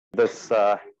this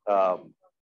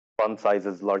font size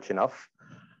is large enough.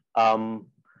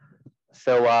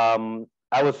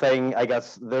 I was saying, I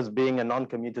guess this being a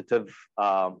non-commutative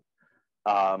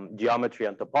geometry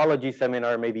and topology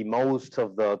seminar, maybe most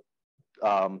of the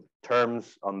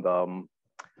terms on the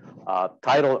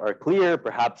title are clear.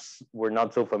 Perhaps we're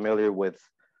not so familiar with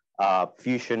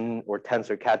fusion or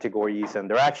tensor categories and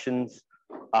their actions.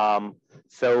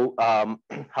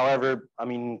 However, I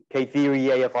mean, K-theory,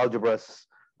 AF algebras,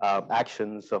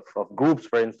 actions of groups,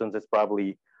 for instance, is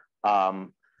probably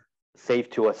safe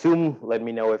to assume. Let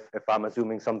me know if I'm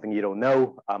assuming something you don't know.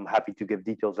 I'm happy to give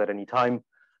details at any time.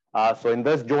 So in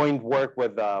this joint work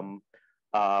with Quen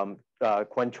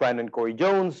Tran and Corey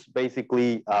Jones,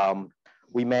 basically,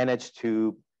 we managed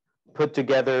to put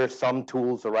together some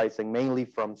tools arising mainly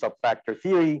from subfactor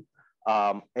theory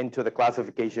into the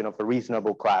classification of a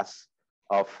reasonable class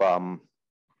of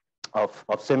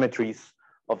symmetries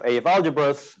of AF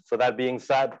algebras. So that being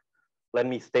said, let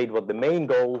me state what the main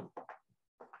goal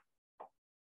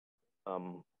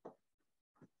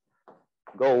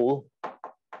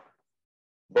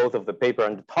both of the paper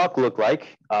and the talk look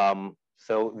like.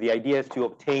 So the idea is to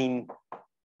obtain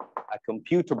a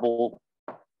computable,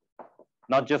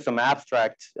 not just some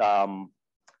abstract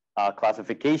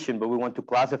classification, but we want to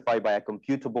classify by a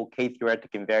computable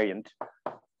K-theoretic invariant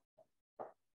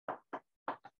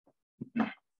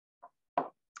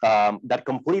that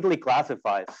completely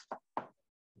classifies,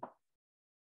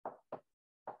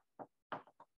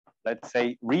 let's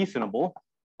say, reasonable.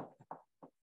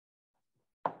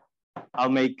 I'll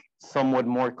make somewhat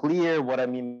more clear what I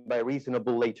mean by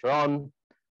reasonable later on.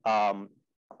 And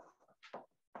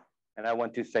I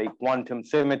want to say quantum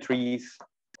symmetries,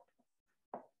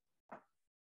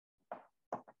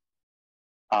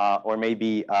 or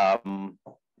maybe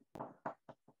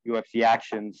UFC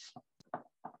actions,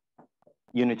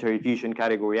 unitary fusion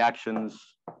category actions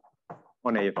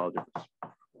on AF algebras.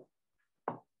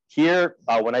 Here,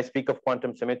 when I speak of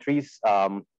quantum symmetries,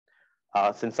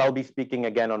 since I'll be speaking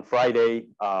again on Friday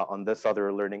on this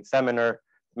other learning seminar,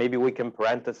 maybe we can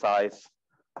parenthesize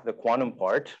the quantum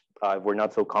part. We're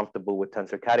not so comfortable with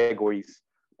tensor categories,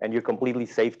 and you're completely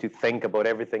safe to think about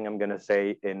everything I'm going to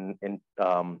say in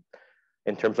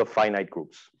terms of finite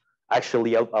groups.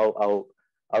 Actually, I'll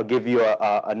give you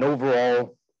an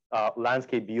overall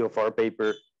landscape view of our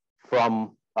paper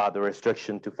from the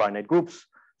restriction to finite groups.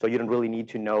 So you don't really need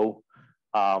to know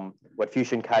what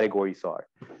fusion categories are.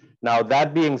 Now,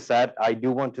 that being said, I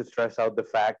do want to stress out the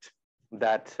fact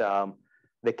that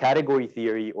the category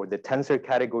theory or the tensor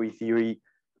category theory,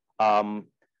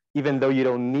 even though you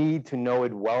don't need to know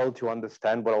it well to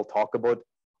understand what I'll talk about,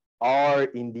 are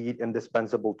indeed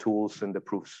indispensable tools in the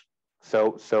proofs.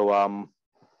 So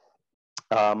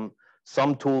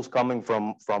some tools coming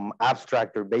from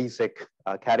abstract or basic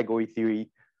category theory,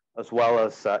 as well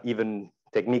as even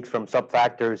techniques from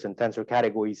subfactors and tensor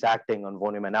categories acting on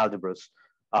von Neumann algebras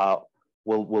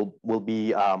will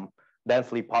be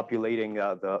densely populating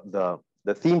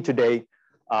the theme today.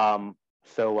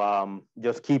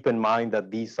 Just keep in mind that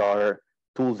these are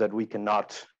tools that we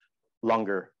cannot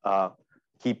longer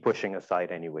keep pushing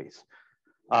aside anyways.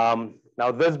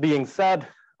 Now, this being said,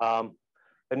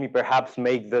 let me perhaps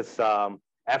make this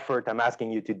effort I'm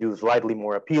asking you to do slightly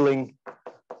more appealing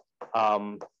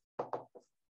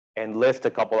and list a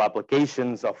couple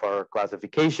applications of our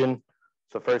classification.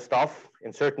 So first off,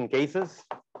 in certain cases,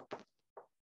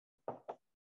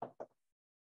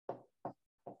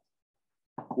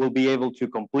 we'll be able to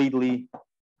completely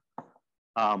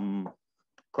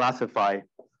classify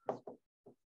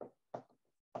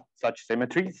such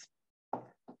symmetries,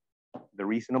 the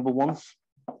reasonable ones.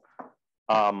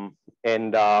 I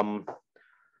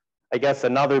guess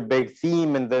another big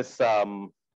theme in this,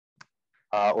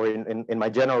 or in my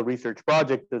general research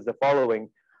project is the following.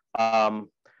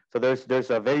 So there's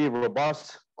a very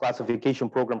robust classification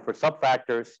program for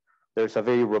subfactors. There's a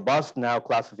very robust now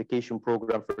classification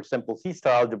program for simple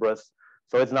C-star algebras.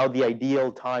 So it's now the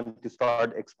ideal time to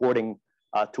start exporting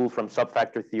a tool from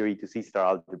subfactor theory to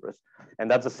C-star algebras. And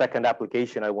that's the second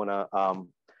application I want to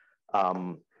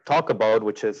talk about,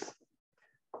 which is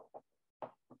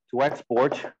to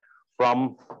export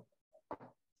from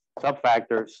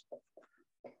subfactors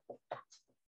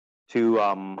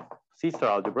to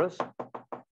C-star algebras.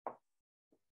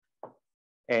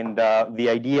 And the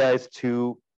idea is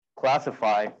to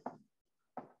classify,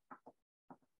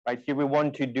 right? Here we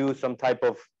want to do some type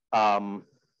of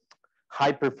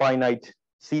hyperfinite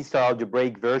C-star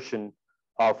algebraic version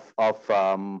of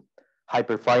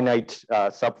hyperfinite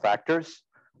subfactors.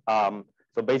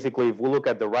 So basically, if we look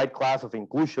at the right class of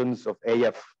inclusions of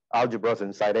AF algebras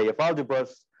inside AF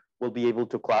algebras, we'll be able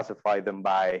to classify them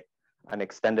by an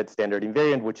extended standard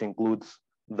invariant, which includes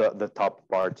the top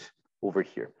part over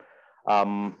here.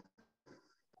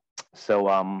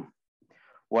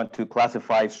 Want to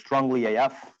classify strongly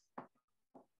AF.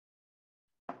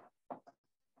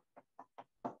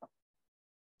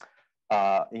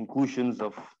 Inclusions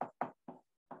of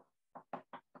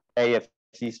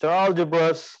AFC star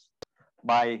algebras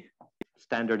by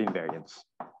standard invariants.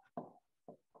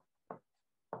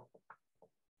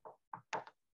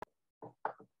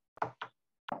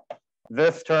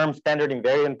 This term, standard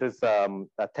invariant, is a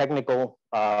technical,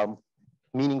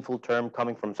 meaningful term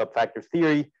coming from subfactors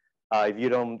theory.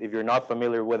 If you're not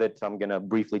familiar with it, I'm gonna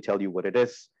briefly tell you what it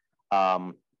is.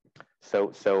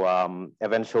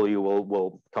 Eventually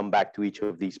we'll come back to each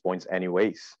of these points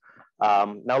anyways.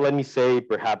 Now let me say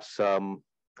perhaps a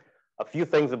few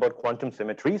things about quantum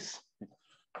symmetries.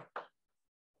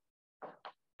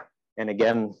 And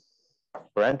again,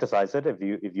 parenthesize it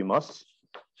if you must.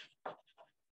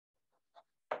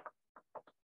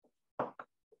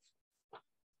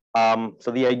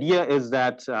 So the idea is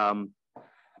that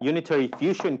unitary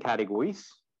fusion categories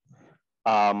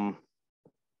are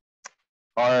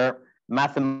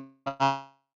mathematical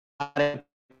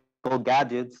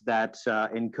gadgets that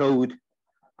encode,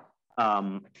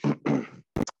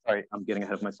 sorry, I'm getting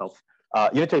ahead of myself.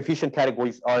 Unitary fusion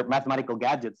categories are mathematical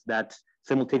gadgets that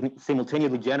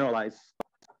simultaneously generalize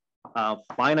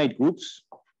finite groups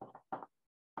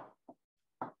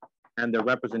and their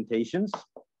representations.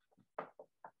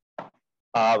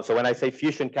 So when I say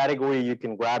fusion category, you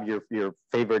can grab your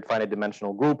favorite finite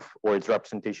dimensional group or its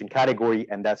representation category,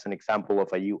 and that's an example of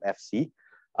a UFC.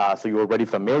 So you're already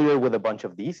familiar with a bunch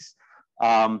of these.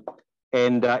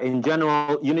 In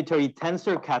general, unitary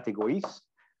tensor categories,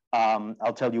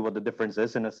 I'll tell you what the difference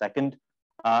is in a second,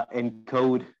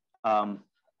 encode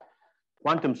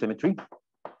quantum symmetry,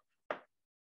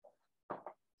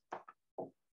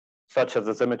 such as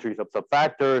the symmetries of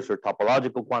subfactors or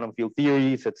topological quantum field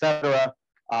theories, etc.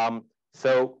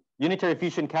 So unitary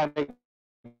fusion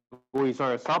categories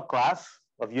are a subclass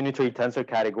of unitary tensor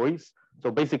categories.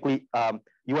 So basically,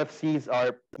 UFCs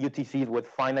are UTCs with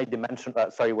finite dimension,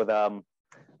 with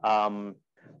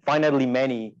finitely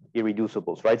many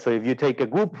irreducibles, right? So if you take a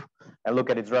group and look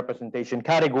at its representation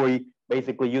category,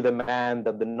 basically you demand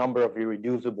that the number of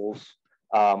irreducibles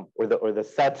or the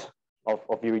set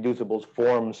of irreducibles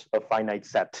forms a finite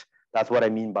set. That's what I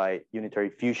mean by unitary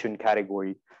fusion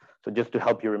category. So just to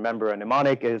help you remember, a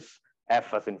mnemonic is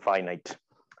F as in finite.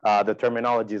 The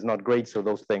terminology is not great, so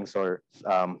those things are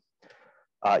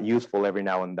useful every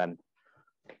now and then.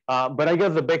 But I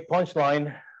guess the big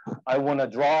punchline I want to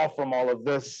draw from all of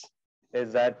this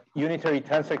is that unitary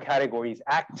tensor categories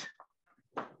act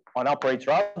on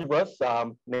operator algebras.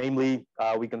 Namely,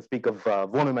 we can speak of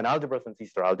von Neumann algebras and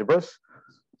C-star algebras.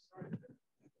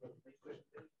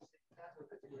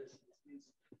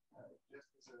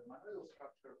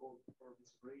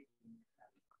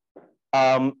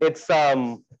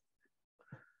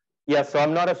 Yeah, so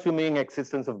I'm not assuming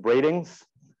existence of braidings,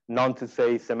 none to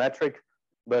say symmetric,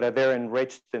 but they're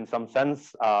enriched in some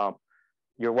sense.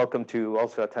 You're welcome to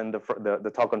also attend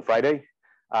the talk on Friday,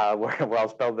 where I'll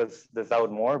spell this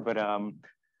out more. But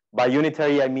by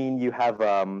unitary, I mean you have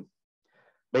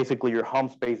basically your Hom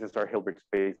spaces are Hilbert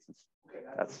spaces.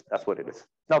 That's what it is.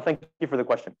 No, thank you for the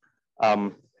question.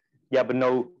 Yeah, but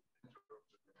no.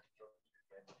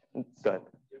 Go ahead.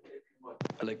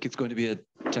 Like it's going to be a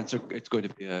tensor. It's going to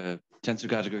be a tensor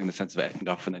category in the sense of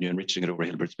Eckendorff, and then you're enriching it over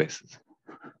Hilbert spaces.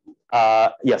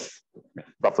 Yes,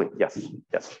 roughly. Yes.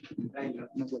 And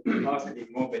ask a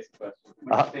more basic question.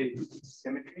 When you say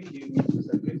symmetry, do you mean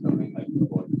specifically something like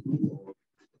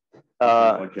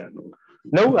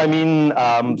no, I mean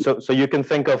so you can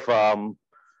think of a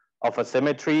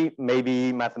symmetry.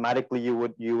 Maybe mathematically you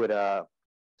would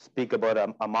speak about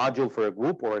a module for a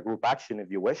group or a group action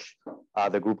if you wish.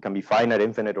 The group can be finite,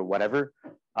 infinite, or whatever.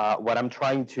 What I'm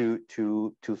trying to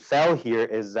sell here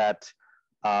is that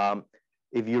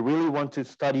if you really want to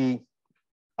study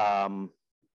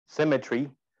symmetry,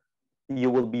 you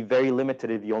will be very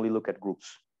limited if you only look at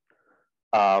groups.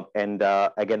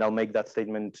 Again, I'll make that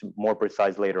statement more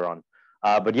precise later on.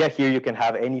 But yeah, here you can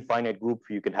have any finite group.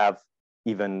 You can have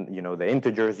even the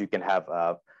integers. You can have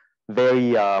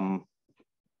very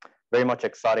much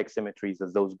exotic symmetries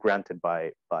as those granted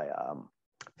by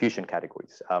fusion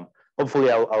categories. Hopefully,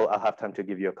 I'll have time to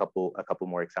give you a couple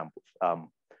more examples,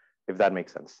 if that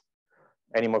makes sense.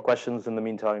 Any more questions in the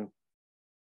meantime?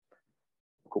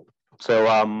 Cool. So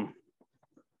I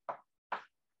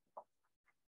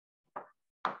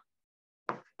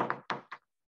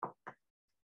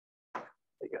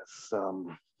guess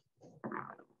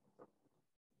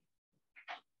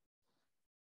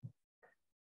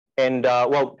And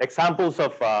well, examples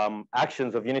of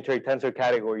actions of unitary tensor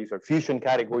categories or fusion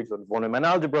categories of von Neumann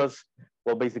algebras.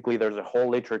 Well, basically, there's a whole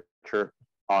literature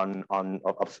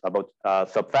about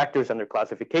subfactors and their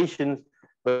classifications.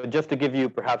 But just to give you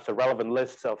perhaps a relevant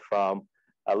list of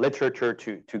literature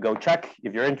to go check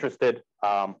if you're interested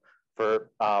for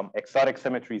exotic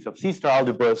symmetries of C-star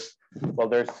algebras. Well,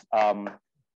 there's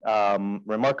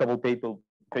remarkable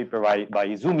paper by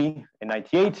Izumi in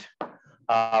 '98.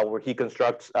 Where he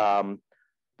constructs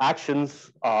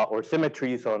actions or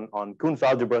symmetries on Kunz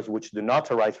algebras which do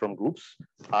not arise from groups,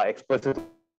 explicitly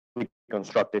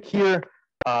constructed here.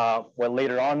 Well,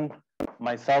 later on,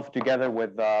 myself together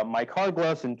with Mike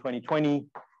Harglass in 2020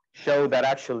 show that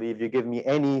actually if you give me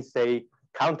any, say,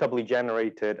 countably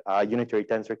generated unitary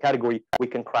tensor category, we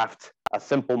can craft a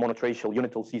simple monotracial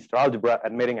unital C-star algebra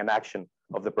admitting an action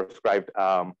of the prescribed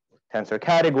tensor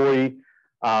category.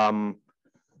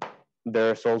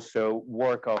 There's also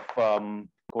work of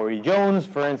Corey Jones,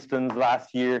 for instance,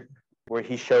 last year, where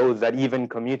he shows that even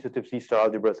commutative C-star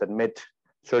algebras admit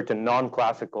certain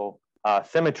non-classical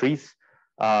symmetries.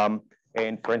 And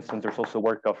for instance, there's also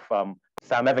work of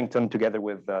Sam Evington together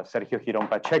with Sergio Girón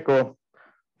Pacheco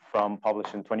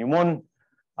published in 21,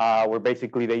 where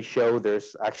basically they show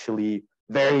there's actually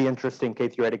very interesting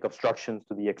K-theoretic obstructions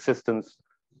to the existence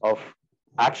of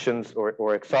actions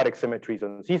or exotic symmetries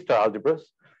on C-star algebras.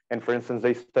 And for instance,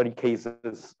 they study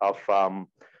cases of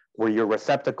where your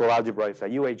receptacle algebra is a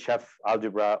UHF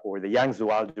algebra or the Yang-Zhu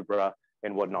algebra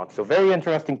and whatnot. So very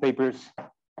interesting papers,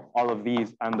 all of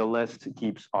these, and the list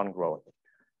keeps on growing.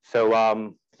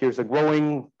 So here's a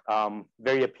growing,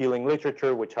 very appealing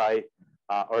literature, which I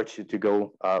urge you to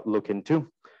go look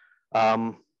into.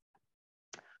 Now,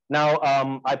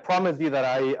 I promised you that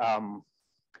I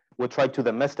will try to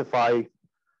demystify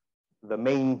the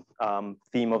main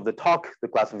theme of the talk, the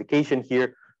classification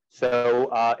here.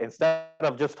 So instead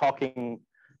of just talking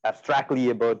abstractly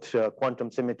about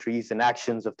quantum symmetries and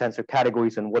actions of tensor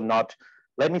categories and whatnot,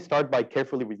 let me start by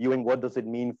carefully reviewing what does it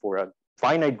mean for a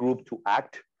finite group to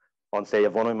act on, say, a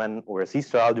von Neumann or a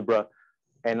C-star algebra,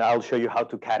 and I'll show you how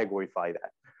to categorify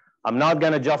that. I'm not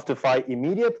going to justify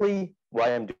immediately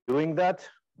why I'm doing that,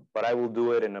 but I will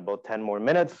do it in about 10 more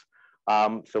minutes.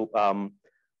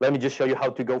 Let me just show you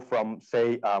how to go from,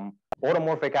 say,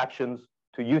 automorphic actions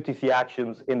to UTC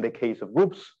actions in the case of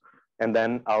groups, and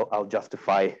then I'll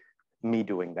justify me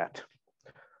doing that.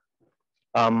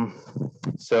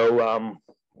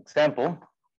 Example.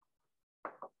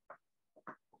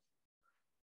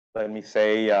 Let me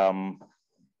say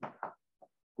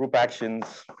group actions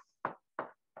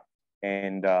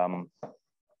and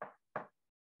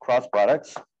cross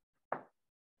products.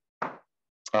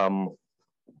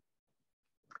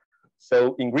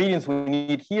 So ingredients we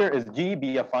need here is G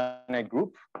be a finite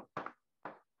group.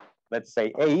 Let's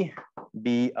say A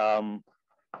be a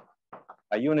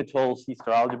unital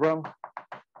C-star algebra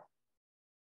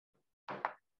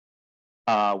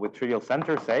with trivial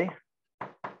center, say.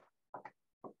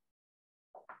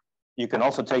 You can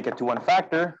also take it to one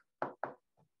factor.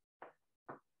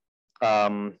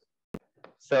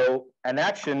 So an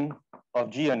action of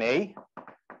G on A,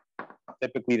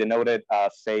 typically denoted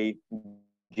say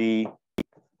G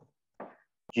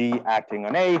acting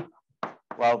on A,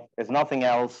 well, is nothing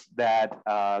else that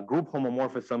group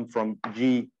homomorphism from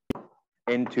G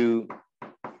into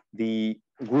the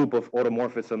group of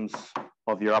automorphisms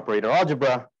of your operator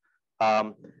algebra.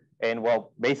 And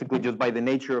well, basically just by the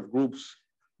nature of groups,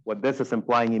 what this is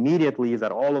implying immediately is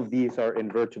that all of these are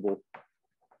invertible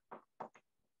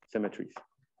symmetries.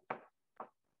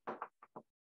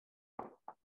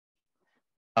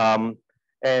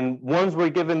 And once we're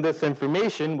given this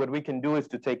information, what we can do is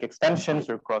to take extensions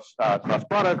or cross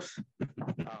products.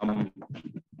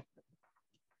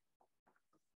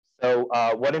 So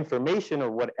what information or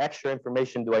what extra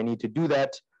information do I need to do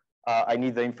that? I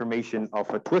need the information of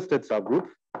a twisted subgroup.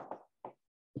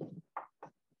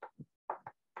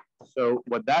 So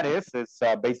what that is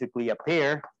basically a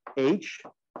pair H,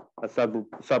 a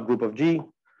subgroup of G,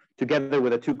 together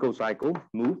with a 2 cocycle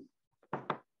mu.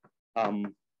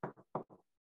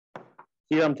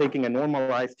 Here I'm taking a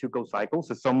normalized 2 cocycle,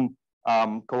 so some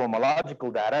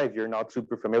cohomological data. If you're not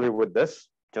super familiar with this,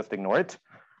 just ignore it.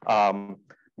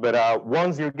 But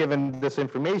once you're given this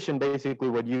information, basically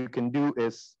what you can do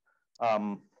is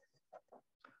to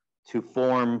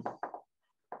form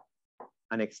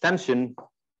an extension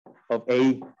of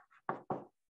A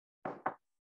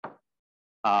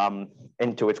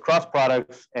into its cross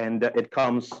products, and it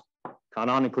comes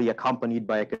canonically accompanied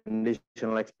by a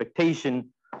conditional expectation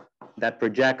that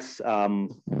projects, how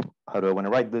do I want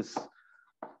to write this?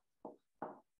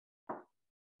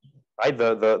 right?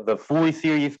 The Fourier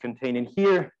series contained in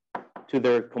here to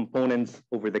their components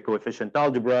over the coefficient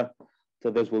algebra. So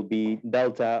this will be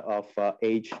delta of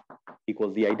H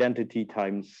equals the identity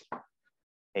times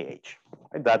AH.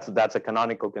 Right? That's a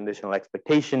canonical conditional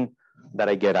expectation that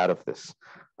I get out of this.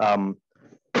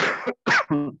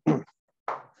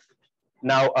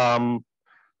 Now,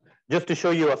 just to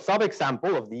show you a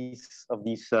sub-example of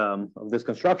this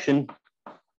construction.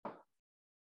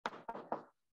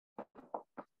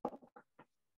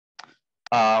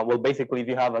 Well, basically, if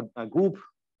you have a group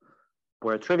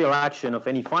where a trivial action of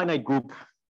any finite group,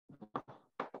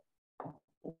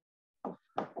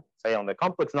 say on the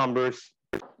complex numbers,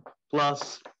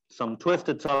 plus some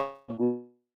twisted subgroup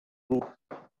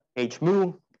H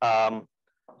mu,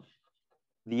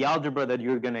 the algebra that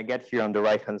you're going to get here on the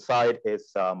right-hand side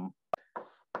is, well,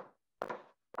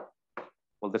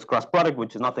 this cross product,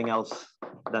 which is nothing else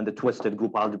than the twisted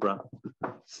group algebra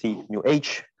C mu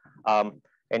H.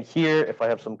 And here, if I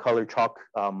have some color chalk,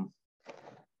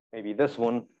 maybe this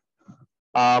one,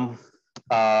 I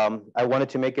wanted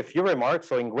to make a few remarks.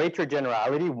 So in greater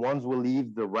generality, once we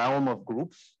leave the realm of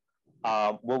groups,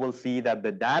 we will see that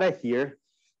the data here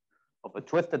of a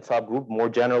twisted subgroup more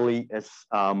generally is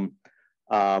found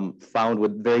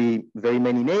with very, very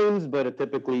many names, but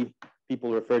typically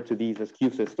people refer to these as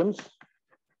Q systems.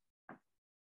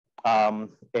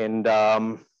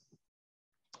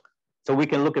 So we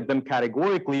can look at them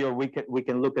categorically, or we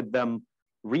can look at them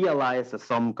realized as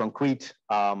some concrete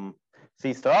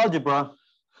C-star algebra.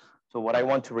 So what I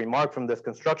want to remark from this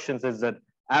constructions is that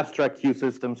abstract Q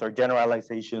systems are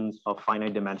generalizations of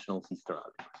finite dimensional C-star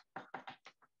algebra.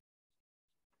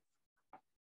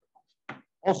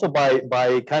 Also,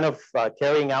 by kind of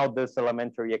carrying out this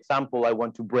elementary example, I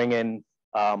want to bring in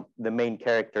the main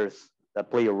characters that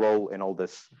play a role in all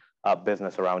this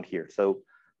business around here. So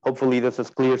hopefully this is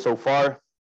clear so far.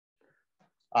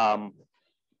 Yeah.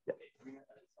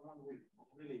 Someone who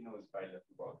really knows very little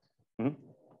about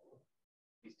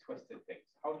these twisted things.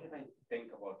 How can I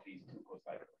think about these two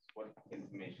cocycles? What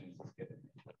information is this given?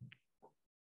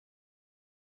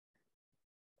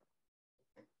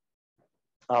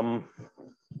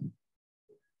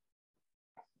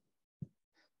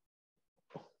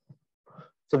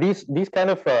 So these kind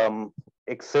of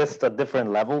exist at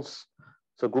different levels.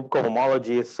 So group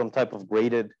cohomology is some type of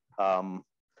graded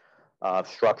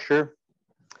structure.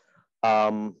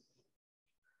 And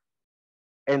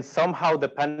somehow,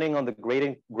 depending on the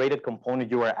graded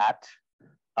component you are at,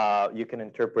 you can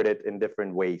interpret it in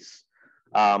different ways.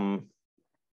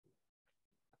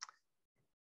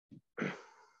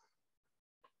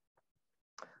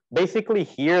 Basically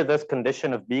here, this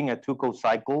condition of being a two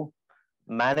cocycle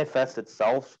manifests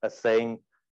itself as saying,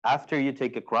 after you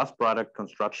take a cross product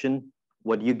construction,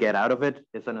 what you get out of it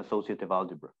is an associative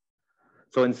algebra.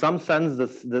 So in some sense,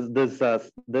 this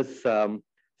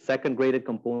second graded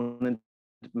component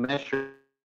measures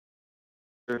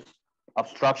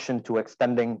obstruction to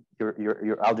extending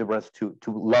your algebras to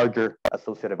larger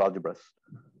associative algebras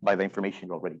by the information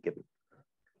you're already given.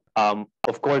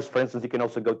 Of course, for instance, you can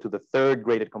also go to the third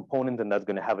graded component, and that's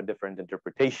going to have a different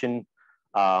interpretation.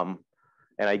 And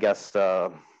I guess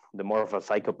the more of a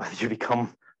psychopath you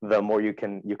become, the more you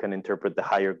can interpret the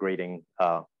higher grading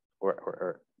or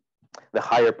the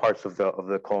higher parts of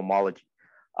the cohomology.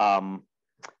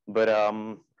 But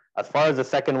as far as the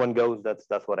second one goes,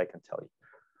 that's what I can tell you.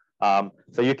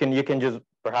 So you can just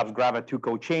perhaps grab a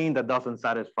two-co chain that doesn't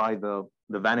satisfy the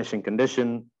vanishing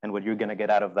condition, and what you're going to get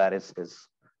out of that is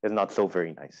not so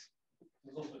very nice.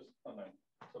 There's also something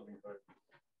for a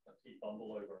T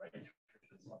bundle over H,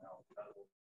 which is somehow compatible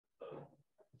with the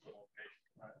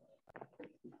multiplication, right?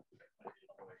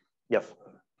 Yes.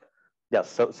 Yes.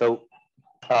 So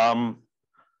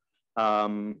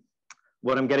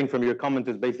what I'm getting from your comment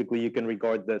is basically you can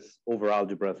regard this over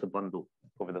algebra as a bundle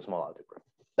over the small algebra.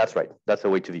 That's right. That's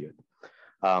the way to view it.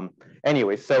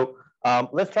 Anyway, so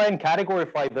let's try and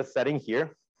categorify this setting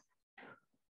here.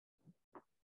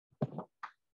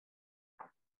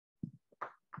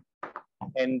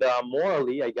 And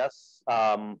morally, I guess,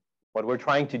 what we're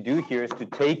trying to do here is to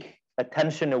take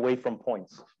attention away from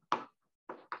points.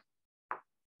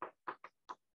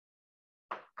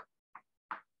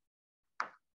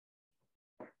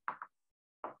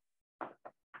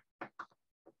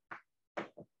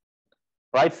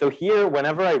 Right, so here,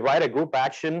 whenever I write a group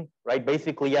action, right,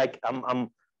 basically I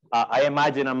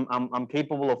imagine I'm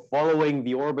capable of following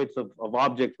the orbits of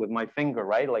objects with my finger,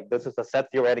 right? Like this is a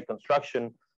set theoretic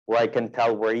construction where I can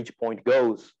tell where each point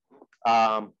goes.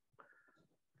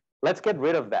 Let's get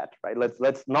rid of that, right?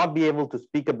 Let's not be able to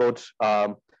speak about,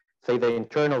 say, the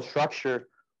internal structure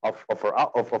our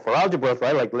algebras,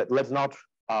 right? Like let's not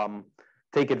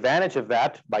take advantage of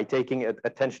that by taking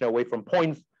attention away from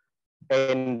points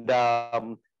and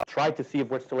try to see if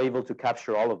we're still able to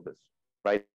capture all of this,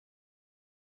 right?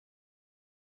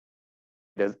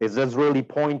 Is this really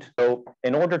point? So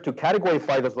in order to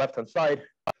categorize this left-hand side,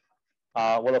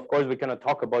 well, of course, we cannot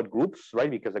talk about groups, right?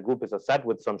 Because a group is a set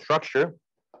with some structure.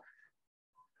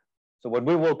 So what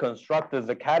we will construct is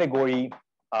a category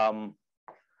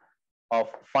of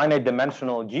finite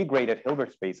dimensional G-graded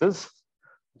Hilbert spaces.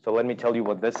 So let me tell you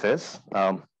what this is.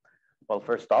 Well,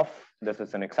 first off, this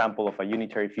is an example of a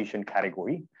unitary fusion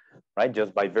category, right?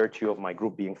 Just by virtue of my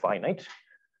group being finite.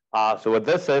 So what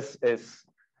this is,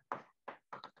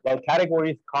 well,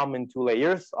 categories come in two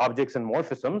layers, objects and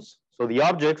morphisms. So the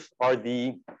objects are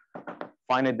the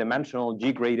finite dimensional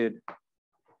G-graded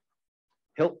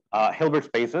Hilbert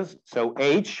spaces. So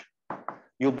H,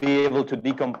 you'll be able to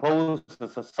decompose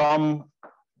as a sum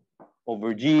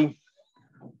over G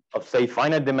of, say,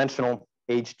 finite dimensional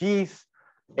HGs.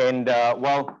 And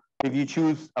well, if you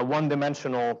choose a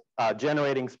one-dimensional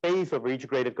generating space over each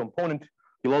graded component,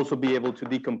 you'll also be able to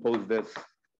decompose this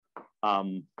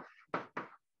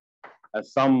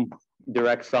as some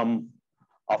direct sum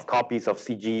of copies of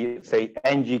CG, say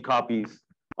NG copies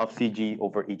of CG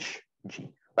over each G,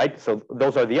 right? So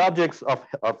those are the objects of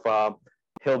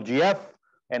Hilb GF,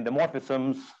 and the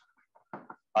morphisms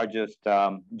are just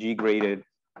G-graded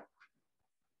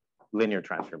linear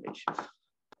transformations.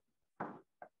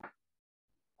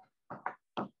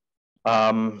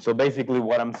 So basically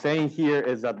what I'm saying here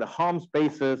is that the Helm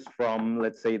spaces from,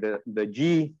 let's say, the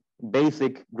G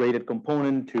basic graded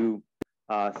component to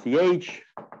CH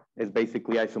is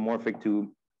basically isomorphic to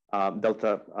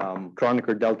delta,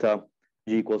 Kronecker delta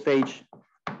G equals H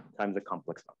times the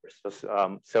complex numbers.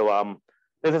 So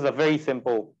this is a very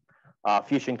simple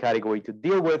fusion category to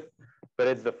deal with, but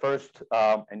it's the first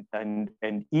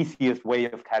and easiest way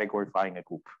of categorifying a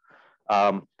group.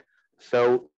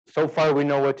 So far we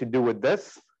know what to do with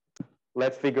this.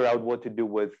 Let's figure out what to do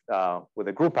with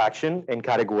a group action in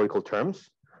categorical terms.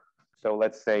 So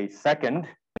let's say second,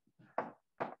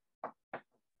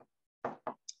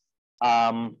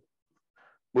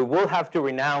 we will have to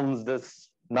renounce this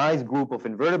nice group of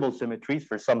invertible symmetries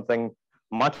for something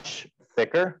much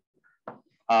thicker.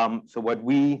 So what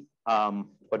we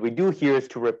do here is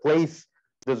to replace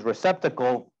this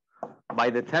receptacle by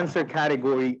the tensor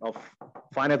category of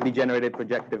finitely generated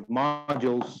projective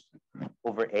modules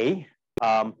over A.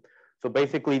 So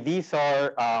basically these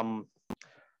are,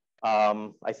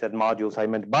 I said modules, I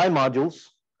meant bimodules.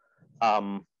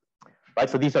 Right,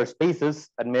 so these are spaces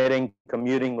admitting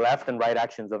commuting left and right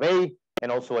actions of A, and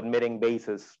also admitting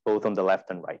bases both on the left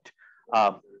and right.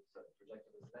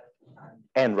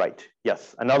 And right,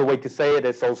 yes. Another way to say it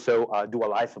is also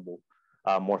dualizable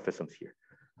morphisms here.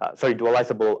 Sorry,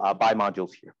 dualizable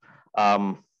bimodules here.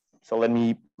 So let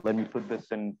me put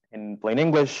this in plain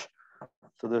English.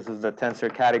 So this is the tensor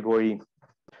category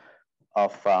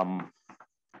of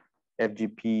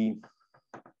FGP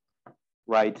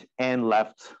right and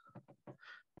left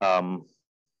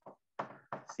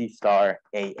C star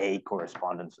AA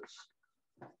correspondences.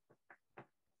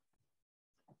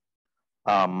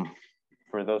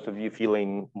 For those of you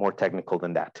feeling more technical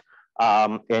than that.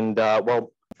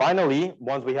 Well, finally,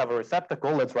 once we have a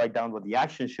receptacle, let's write down what the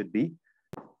action should be.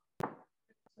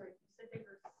 Sorry, you said they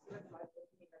were right and left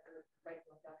actions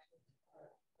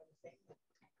are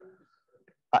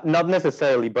the same? Not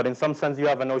necessarily, but in some sense, you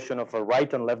have a notion of a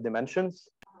right and left dimensions,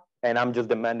 and I'm just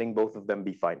demanding both of them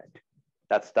be finite.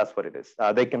 That's what it is.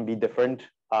 They can be different.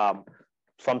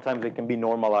 Sometimes they can be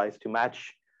normalized to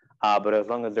match, but as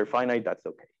long as they're finite, that's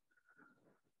okay.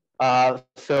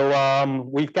 So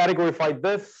we've categorized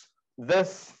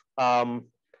this,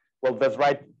 well, that's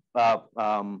right.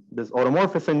 This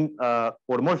automorphism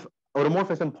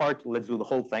part, let's do the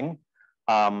whole thing.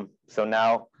 So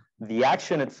now the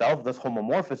action itself, this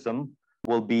homomorphism,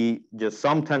 will be just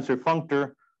some tensor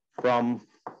functor from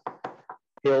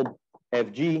Hilb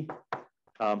FG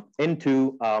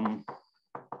into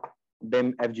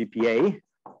BIM FGPA.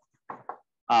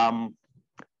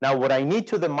 Now, what I need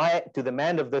to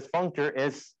demand of this functor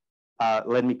is,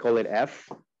 let me call it F,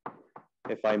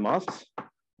 if I must,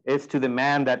 is to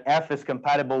demand that F is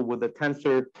compatible with the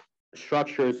tensor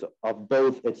structures of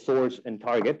both its source and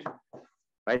target,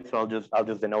 right? So I'll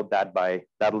just denote that by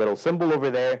that little symbol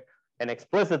over there. And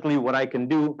explicitly, what I can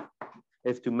do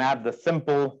is to map the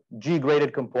simple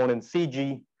G-graded component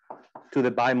CG to the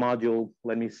bimodule,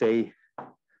 let me say,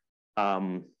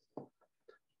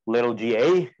 little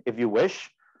GA, if you wish,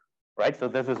 right? So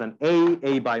this is an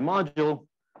A bimodule,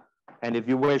 and if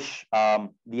you wish,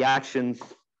 the actions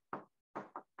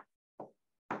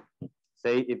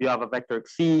say if you have a vector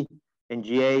C in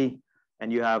GA,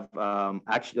 and you have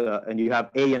and you have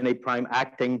A and A prime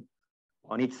acting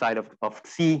on each side of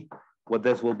C, what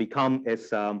this will become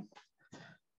is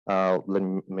let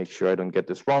me make sure I don't get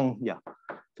this wrong. Yeah,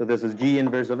 so this is G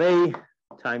inverse of A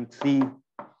times C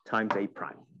times A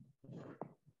prime.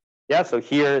 Yeah, so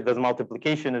here this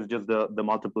multiplication is just the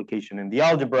multiplication in the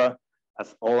algebra.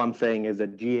 As all I'm saying is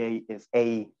that GA is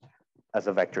A as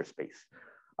a vector space.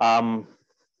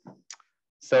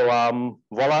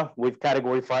 Voila, we've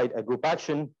categorified a group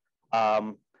action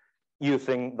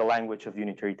using the language of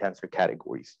unitary tensor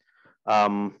categories.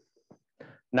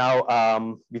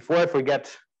 Now, before I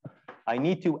forget, I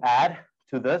need to add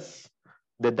to this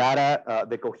the data,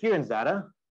 the coherence data.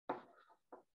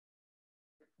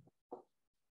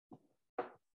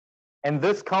 And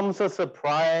this comes as a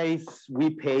price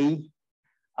we pay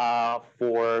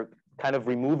for kind of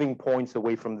removing points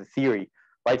away from the theory,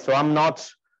 right? So I'm not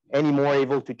anymore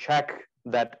able to check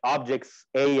that objects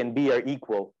A and B are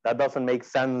equal. That doesn't make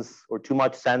sense or too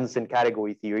much sense in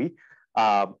category theory.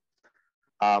 So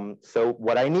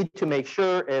what I need to make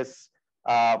sure is,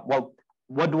 well,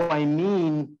 what do I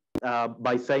mean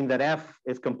by saying that F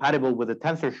is compatible with the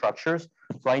tensor structures?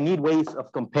 So I need ways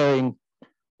of comparing,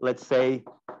 let's say,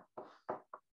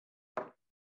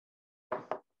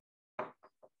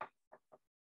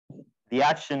 the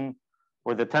action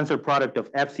or the tensor product of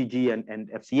FCG and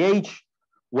FCH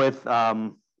with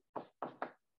the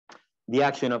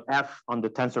action of F on the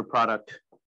tensor product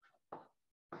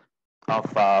of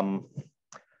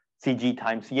CG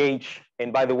times CH.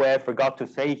 And by the way, I forgot to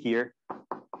say here,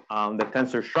 the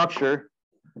tensor structure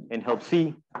in help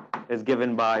C is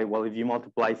given by, well, if you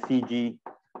multiply CG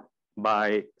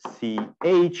by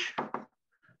CH,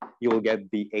 you will get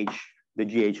the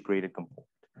GH graded component.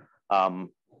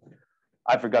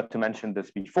 I forgot to mention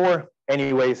this before.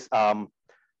 Anyways,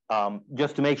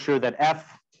 just to make sure that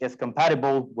F is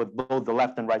compatible with both the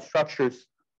left and right structures,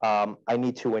 I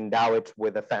need to endow it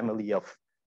with a family of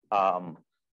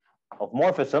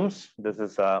morphisms. This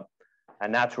is a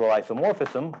natural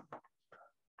isomorphism,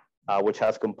 which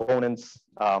has components,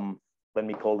 let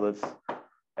me call this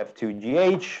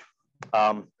F2GH,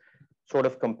 sort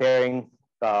of comparing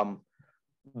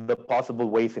the possible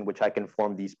ways in which I can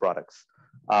form these products.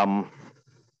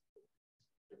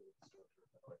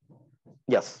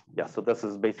 Yes, so this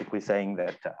is basically saying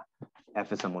that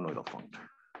F is a monoidal functor.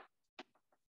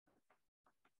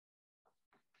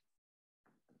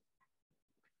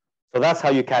 So that's how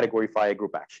you categorify a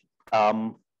group action.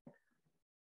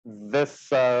 This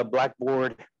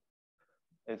blackboard,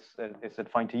 is it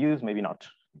fine to use? Maybe not.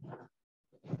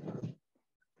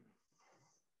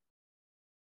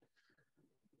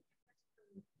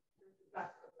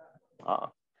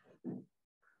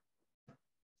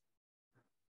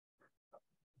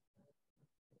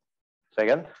 Say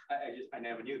again? I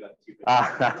never knew that.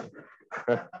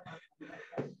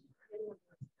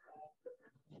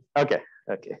 Okay.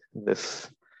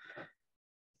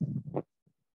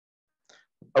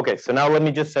 Okay, so now let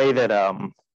me just say that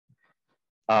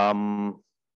I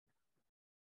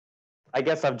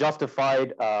guess I've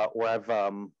justified or I've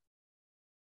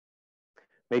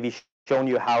maybe shown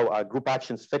you how group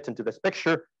actions fit into this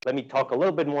picture. Let me talk a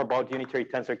little bit more about unitary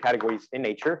tensor categories in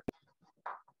nature.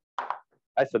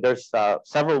 Right, so there's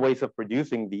several ways of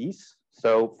producing these.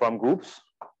 So from groups,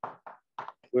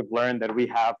 we've learned that we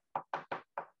have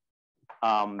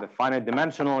the finite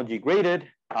dimensional G graded.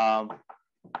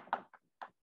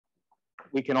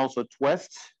 We can also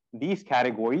twist these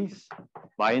categories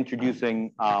by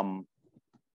introducing a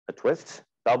twist,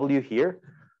 W here.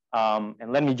 And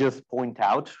let me just point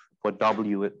out what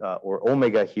W or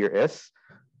omega here is.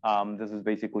 This is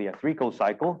basically a 3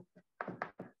 cocycle.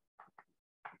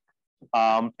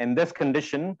 And this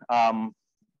condition,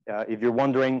 if you're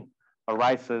wondering,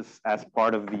 arises as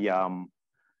part of the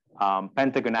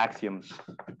pentagon axioms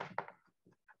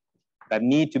that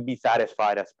need to be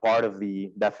satisfied as part of the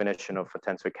definition of a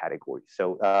tensor category.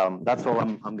 So that's all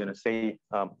I'm going to say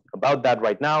about that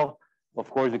right now. Of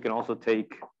course, you can also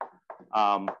take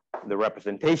the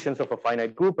representations of a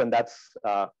finite group, and that's,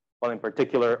 well, in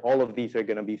particular, all of these are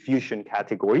going to be fusion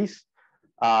categories.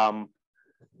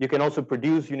 You can also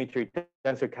produce unitary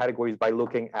tensor categories by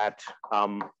looking at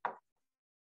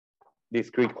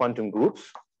discrete quantum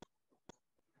groups.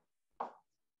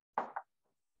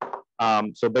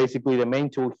 So basically, the main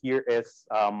tool here is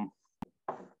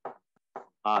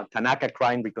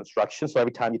Tanaka-Krein reconstruction. So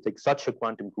every time you take such a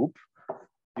quantum group,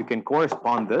 you can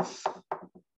correspond this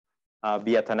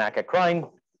via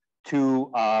Tanaka-Krein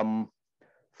to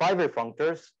fiber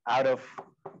functors out of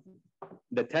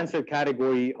the tensor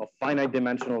category of finite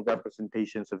dimensional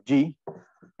representations of G.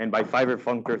 And by fiber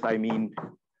functors, I mean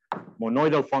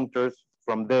monoidal functors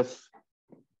from this,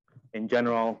 in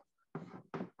general,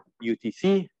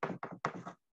 UTC,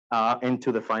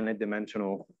 into the finite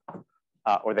dimensional,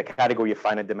 or the category of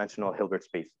finite dimensional Hilbert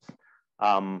spaces.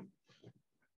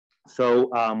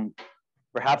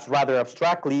 Perhaps rather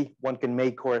abstractly, one can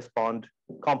make correspond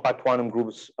compact quantum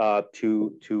groups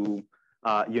to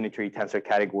unitary tensor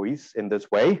categories in this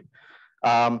way.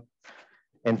 And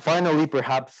finally,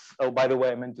 perhaps, oh, by the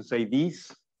way, I meant to say these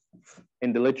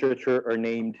in the literature are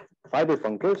named fiber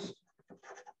functors.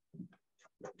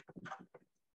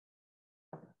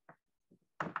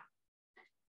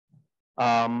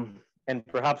 And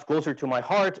perhaps closer to my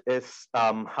heart is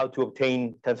how to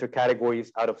obtain tensor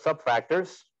categories out of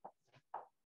subfactors.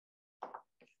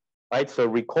 Right, so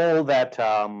recall that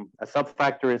a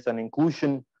subfactor is an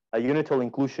inclusion, a unital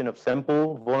inclusion of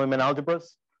simple von Neumann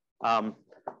algebras.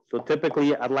 So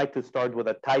typically, I'd like to start with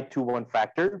a type 2-1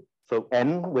 factor. So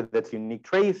n with its unique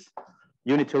trace,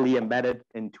 unitally embedded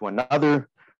into another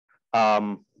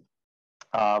von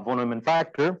Neumann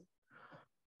factor.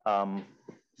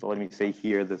 So let me say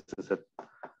here, this is a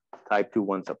type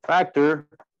 2-1 subfactor.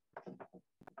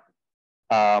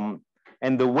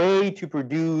 And the way to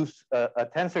produce a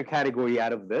tensor category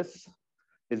out of this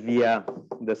is via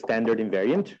the standard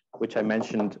invariant, which I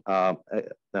mentioned at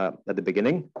the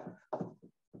beginning.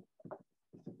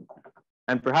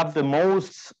 And perhaps the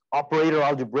most operator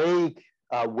algebraic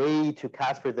way to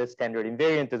cast for this standard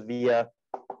invariant is via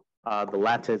the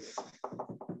lattice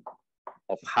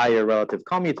of higher relative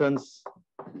commutants.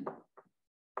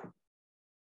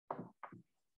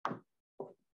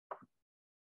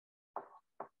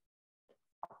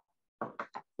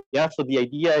 Yeah, so the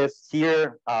idea is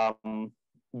here,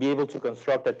 be able to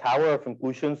construct a tower of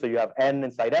inclusion. So you have n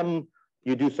inside m,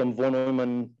 you do some von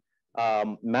Neumann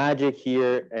magic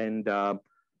here and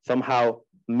somehow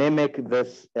mimic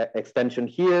this extension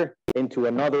here into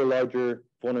another larger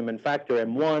von Neumann factor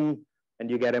m1,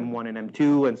 and you get m1 and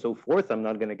m2 and so forth. I'm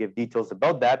not going to give details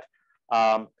about that.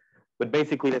 But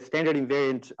basically the standard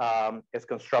invariant is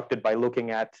constructed by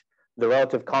looking at the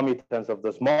relative commutants of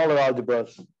the smaller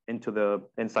algebras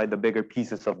inside the bigger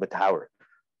pieces of the tower.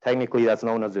 Technically, that's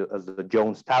known as the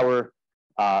Jones tower,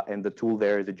 and the tool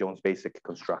there is a Jones basic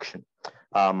construction.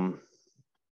 Well,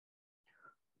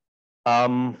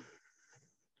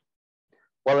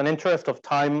 in interest of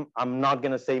time, I'm not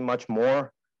going to say much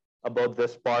more about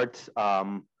this part.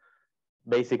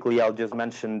 Basically, I'll just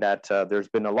mention that there's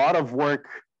been a lot of work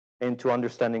into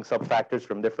understanding subfactors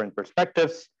from different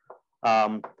perspectives.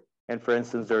 And for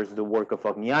instance, there's the work of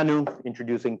Ognianu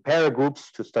introducing pair groups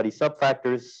to study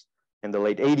subfactors in the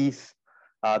late 80s.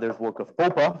 There's work of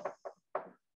Popa,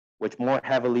 which more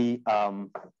heavily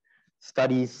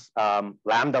studies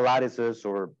lambda lattices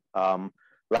or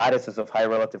lattices of high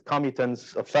relative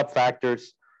commutants of subfactors.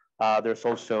 There's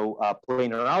also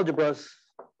planar algebras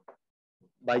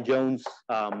by Jones,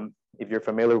 if you're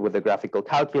familiar with the graphical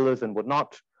calculus and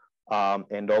whatnot.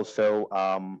 And also,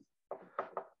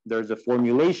 there's a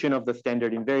formulation of the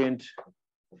standard invariant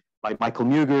by Michael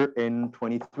Muger in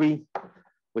 23,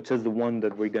 which is the one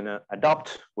that we're going to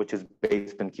adopt, which is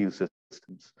based on Q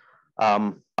systems.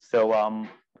 I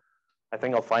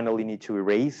think I'll finally need to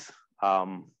erase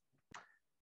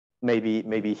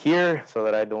maybe here so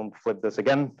that I don't flip this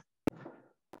again.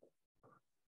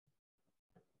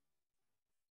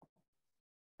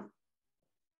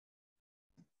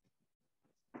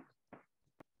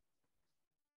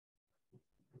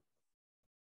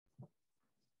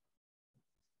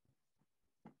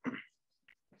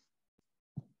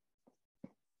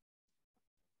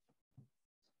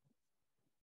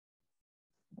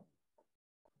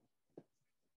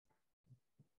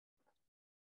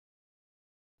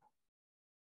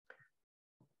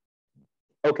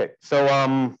 Okay, so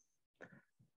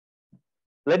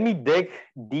let me dig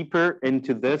deeper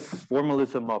into this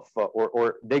formalism of,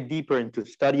 or dig deeper into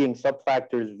studying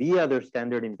subfactors via their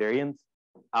standard invariants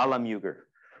a la Muger.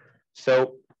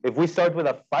 So if we start with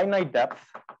a finite depth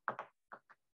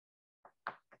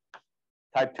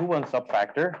type 2-1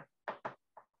 subfactor,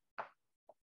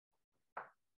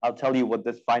 I'll tell you what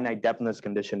this finite depthness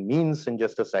condition means in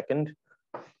just a second.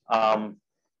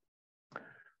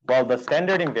 Well, the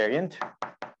standard invariant,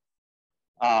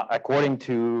 according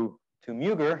to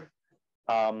Muger,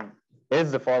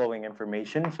 is the following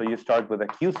information. So you start with a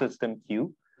Q system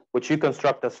Q, which you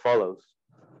construct as follows.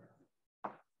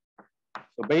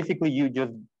 So basically, you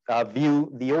just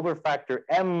view the overfactor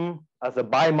M as a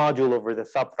bimodule over the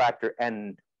subfactor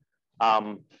N.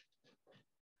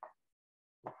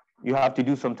 You have to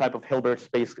do some type of Hilbert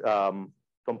space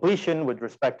completion with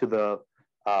respect to the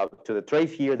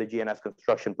trace here. The GNS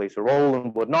construction plays a role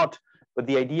and whatnot. But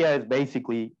the idea is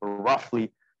basically,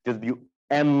 roughly, just view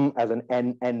M as an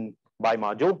NN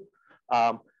bimodule.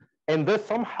 And this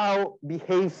somehow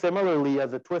behaves similarly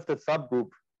as a twisted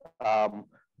subgroup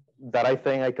that I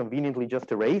think I conveniently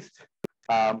just erased.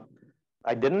 I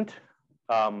didn't.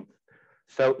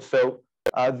 So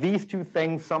these two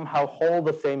things somehow hold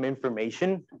the same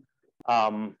information,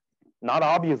 not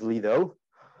obviously though.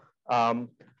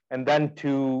 And then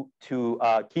to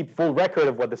keep full record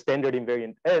of what the standard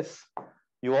invariant is,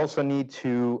 you also need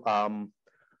to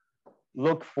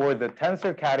look for the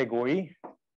tensor category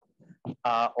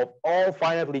of all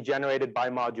finitely generated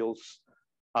bimodules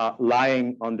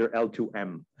lying under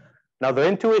L2M. Now the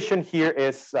intuition here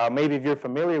is, maybe if you're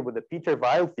familiar with the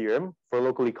Peter-Weil theorem for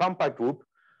locally compact group,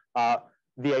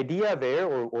 the idea there,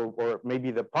 or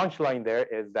maybe the punchline there,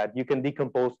 is that you can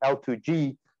decompose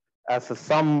L2G as a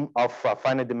sum of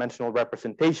finite dimensional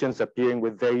representations appearing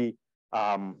with very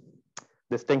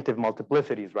distinctive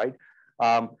multiplicities, right?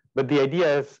 But the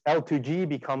idea is L2G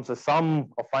becomes a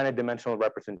sum of finite dimensional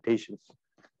representations.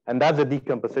 And that's the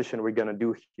decomposition we're going to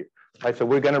do here. Right? So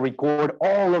we're going to record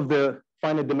all of the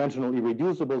finite dimensional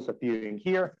irreducibles appearing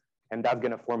here, and that's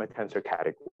going to form a tensor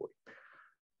category.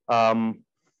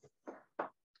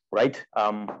 Right?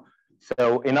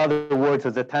 So in other words,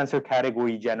 it's a tensor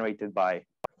category generated by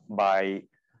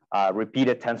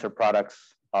repeated tensor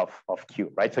products of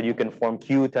Q, right? So you can form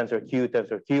Q, tensor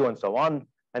Q, and so on,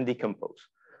 and decompose.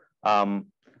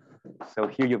 So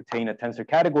here you obtain a tensor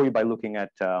category by looking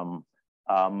at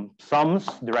sums,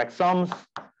 direct sums,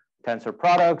 tensor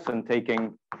products, and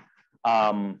taking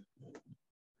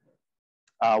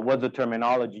what's the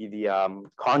terminology? The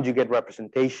conjugate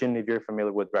representation, if you're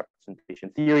familiar with representation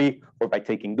theory, or by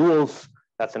taking duals.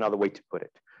 That's another way to put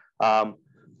it.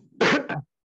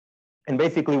 And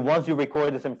basically, once you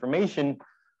record this information,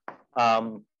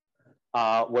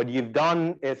 what you've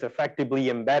done is effectively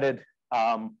embedded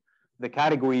the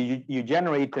category you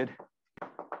generated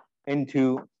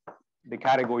into the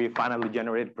category of finitely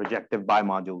generated projective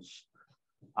bimodules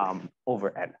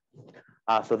over N.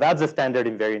 So that's the standard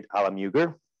invariant a la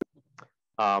Muger.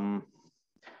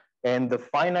 And the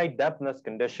finite depthness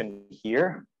condition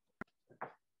here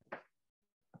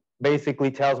basically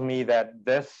tells me that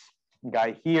this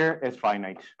guy here is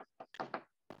finite.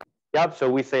 Yep, so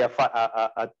we say a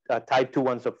type 2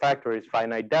 subfactor is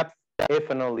finite depth if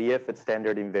and only if its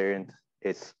standard invariant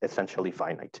is essentially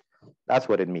finite. That's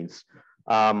what it means.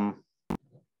 Now,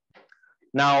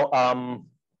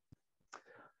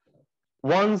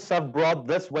 once I've brought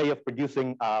this way of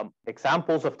producing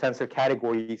examples of tensor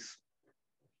categories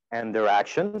and their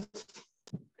actions,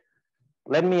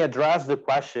 let me address the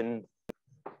question,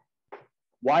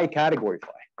 why category phi?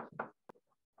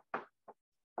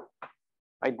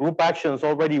 My group actions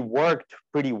already worked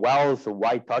pretty well, so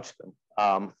why touch them?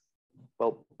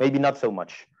 Well, maybe not so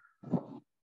much.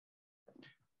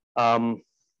 Let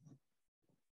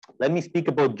me speak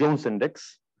about Jones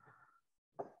index.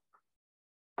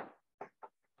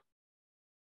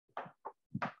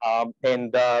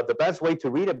 And the best way to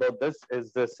read about this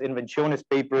is this Inventiones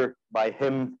paper by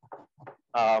him,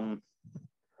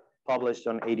 published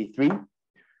on '83.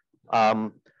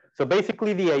 So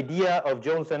basically, the idea of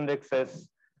Jones index is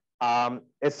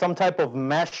some type of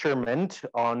measurement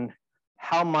on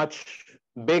how much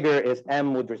bigger is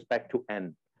M with respect to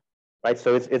N, right?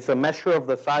 So it's a measure of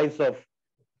the size of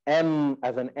M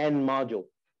as an N module.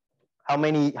 How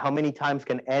many times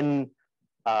can N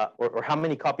or how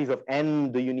many copies of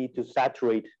N do you need to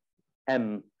saturate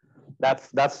M?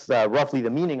 That's roughly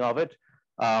the meaning of it.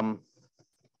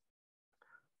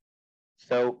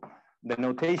 So the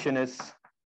notation is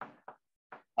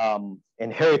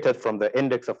inherited from the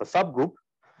index of a subgroup,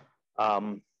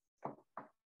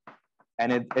 and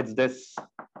it's this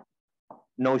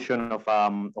notion of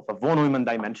a von Neumann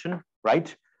dimension,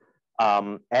 right?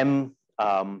 M.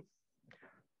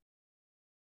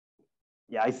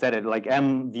 Yeah, I said it like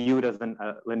M viewed as an.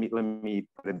 Let me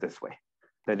put it this way: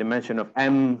 the dimension of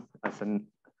M as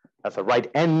a right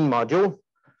N module.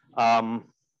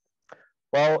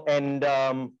 Well, and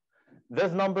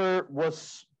this number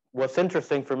was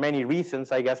interesting for many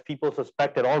reasons. I guess people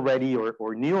suspected already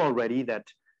or knew already that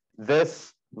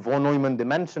this von Neumann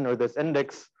dimension or this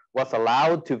index was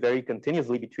allowed to vary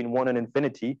continuously between 1 and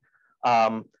infinity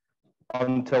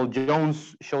until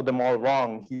Jones showed them all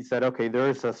wrong. He said, okay,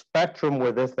 there's a spectrum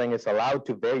where this thing is allowed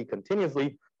to vary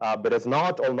continuously, but it's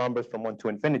not all numbers from 1 to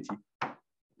infinity.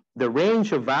 The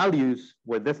range of values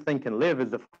where this thing can live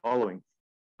is the following.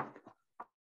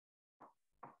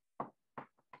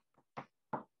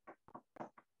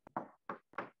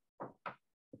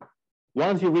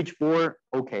 Once you reach 4,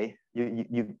 okay,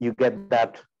 you get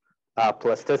that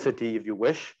plasticity if you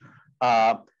wish,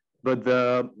 but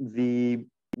the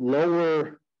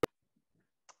lower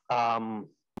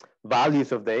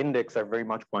values of the index are very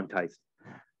much quantized.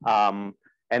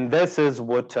 And this is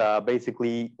what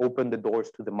basically opened the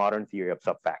doors to the modern theory of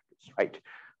subfactors, right?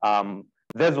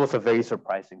 This was a very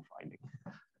surprising finding.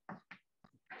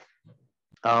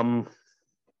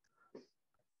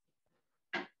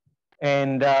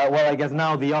 Well, I guess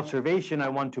now the observation I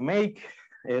want to make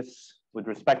is with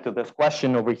respect to this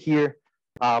question over here.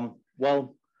 Oh,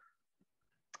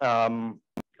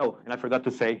 and I forgot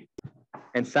to say,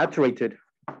 and saturated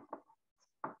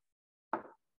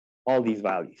all these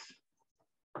values.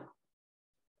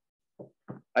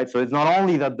 Right, so it's not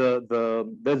only that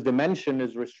this dimension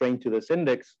is restrained to this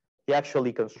index, he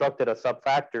actually constructed a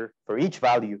subfactor for each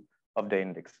value of the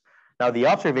index. Now the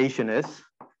observation is,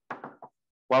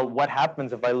 well, what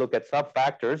happens if I look at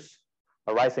subfactors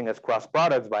arising as cross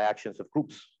products by actions of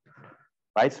groups,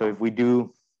 right? So if we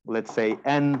do, let's say,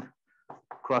 n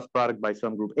cross product by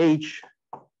some group H,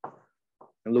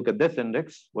 and look at this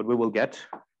index, what we will get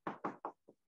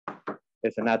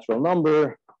is a natural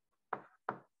number.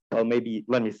 Well, maybe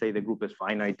let me say the group is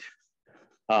finite.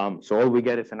 So all we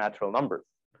get is a natural number.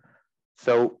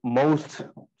 So most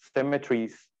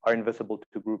symmetries are invisible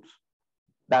to groups.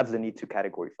 That's the need to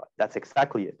categorify. That's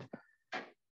exactly it.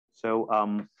 So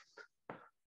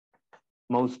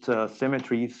most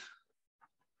symmetries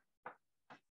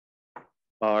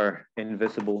are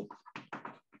invisible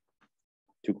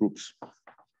to groups.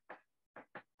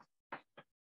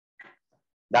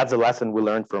 That's a lesson we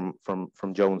learned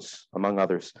from Jones, among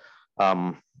others.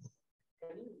 Can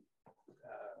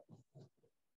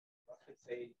you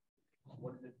say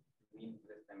what does it mean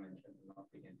this dimension to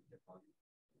not begin to define?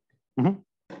 Mm-hmm.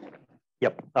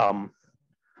 Yep.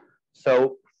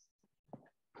 So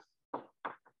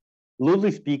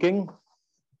loosely speaking,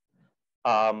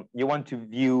 you want to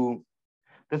view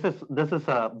this is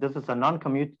a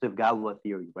non-commutative Galois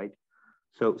theory, right?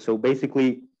 So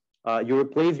basically, you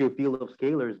replace your field of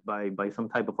scalars by some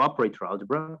type of operator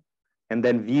algebra, and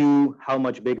then view how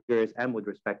much bigger is M with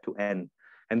respect to N.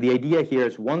 And the idea here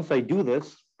is once I do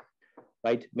this,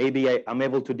 right, maybe I'm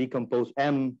able to decompose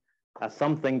M as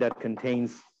something that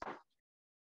contains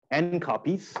N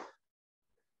copies,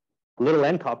 little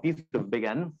n copies of big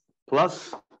N,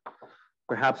 plus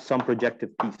perhaps some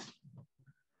projective piece.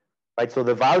 Right, so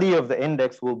the value of the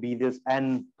index will be this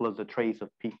N plus the trace of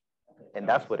P, and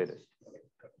that's what it is.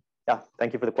 Yeah,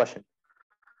 thank you for the question.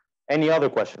 Any other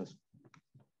questions?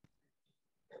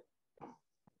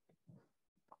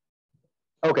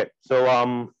 Okay, so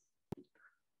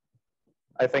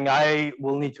I think I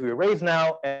will need to erase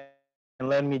now, and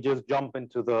let me just jump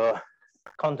into the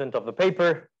content of the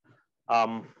paper.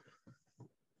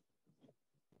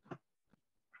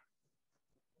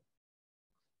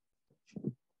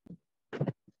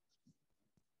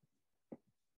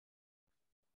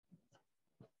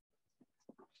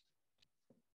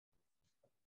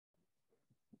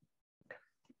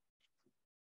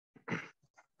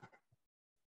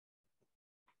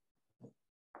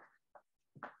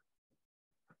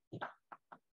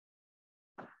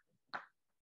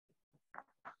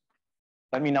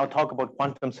 Let me now talk about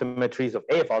quantum symmetries of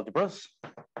AF algebras.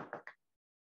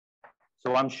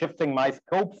 So I'm shifting my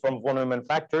scope from von Neumann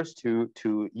factors to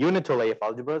unital AF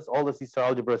algebras. All the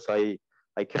C-star algebras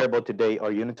I care about today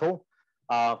are unital.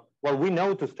 Well, we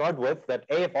know to start with that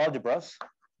AF algebras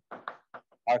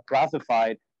are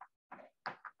classified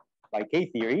by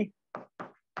K-theory.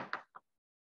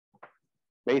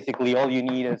 Basically, all you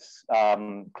need is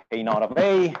K naught of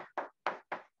A,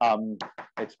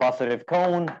 its positive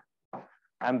cone,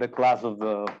 and the class of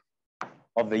the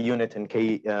unit in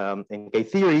K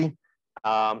theory,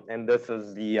 and this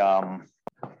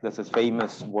is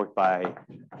famous work by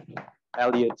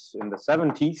Elliott in the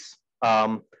 70s,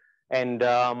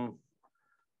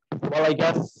 well, I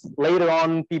guess later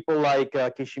on people like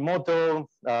Kishimoto,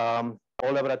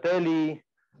 Ola Bratelli,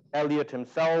 Elliott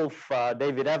himself,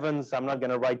 David Evans. I'm not going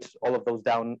to write all of those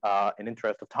down in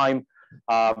interest of time.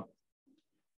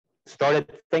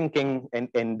 Started thinking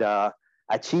and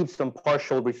achieved some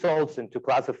partial results into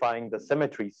classifying the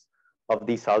symmetries of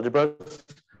these algebras.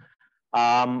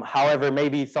 However,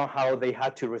 maybe somehow they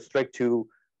had to restrict to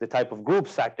the type of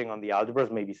groups acting on the algebras,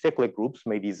 maybe cyclic groups,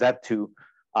 maybe Z2.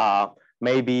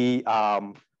 Maybe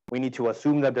we need to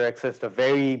assume that there exists a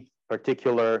very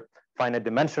particular finite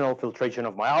dimensional filtration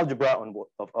of my algebra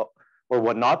or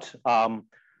whatnot.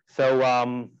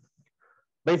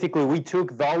 Basically, we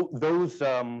took those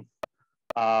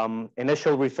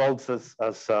initial results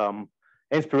as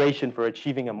inspiration for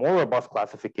achieving a more robust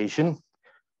classification.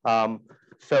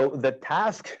 So the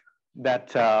task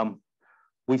that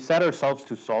we set ourselves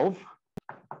to solve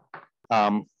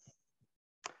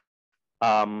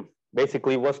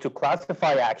basically was to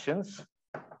classify actions,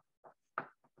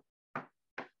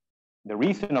 the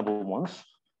reasonable ones,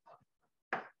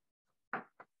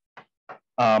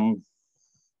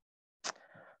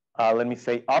 let me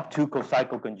say up to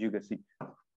cocycle conjugacy.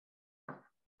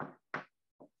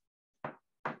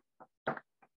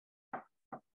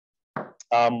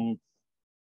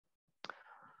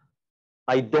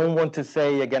 I don't want to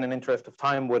say, again, in interest of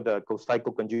time, what the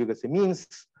cocycle conjugacy means,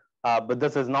 but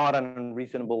this is not an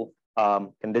unreasonable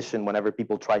condition whenever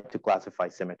people try to classify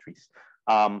symmetries.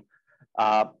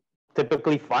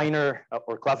 Typically, finer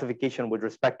or classification with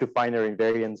respect to finer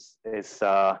invariance is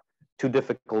too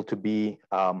difficult to be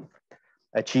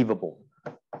achievable.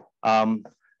 So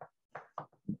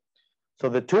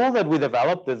the tool that we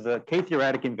developed is a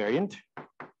K-theoretic invariant.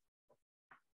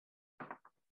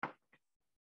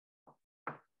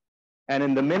 And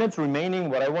in the minutes remaining,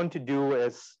 what I want to do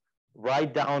is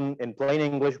write down in plain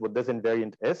English what this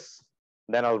invariant is.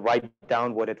 Then I'll write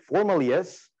down what it formally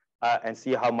is and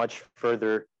see how much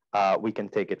further we can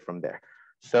take it from there.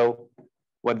 So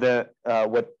what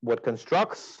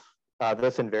constructs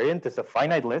this invariant is a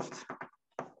finite list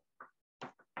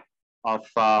of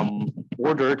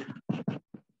ordered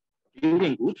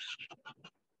building groups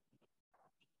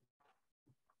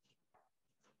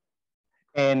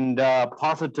and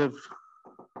positive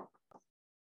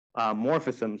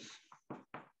morphisms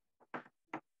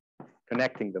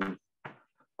connecting them.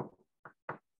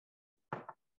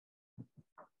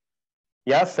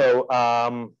 Yeah, so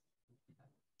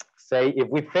say if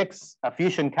we fix a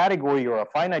fusion category or a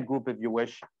finite group, if you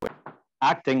wish,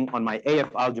 acting on my AF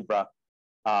algebra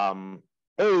A,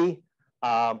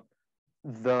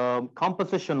 the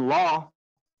composition law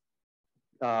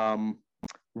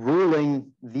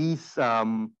ruling these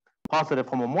positive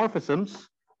homomorphisms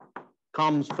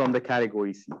comes from the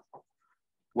category C,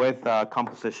 with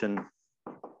composition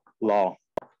law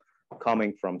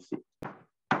coming from C.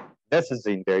 This is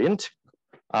the invariant.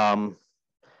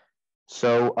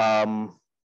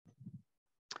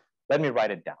 Let me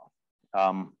write it down.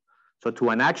 So to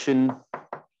an action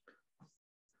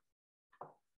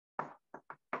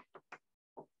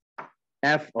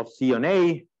F of C on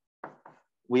A,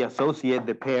 we associate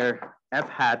the pair F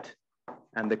hat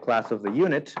and the class of the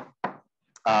unit,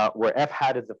 where F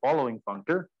hat is the following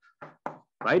functor,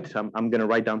 right? I'm going to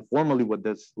write down formally what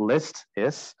this list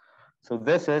is. So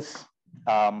this is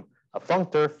a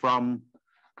functor from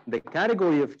the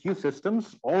category of Q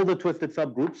systems, all the twisted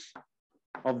subgroups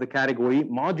of the category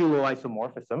modulo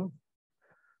isomorphism,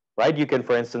 right? You can,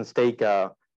 for instance, take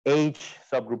H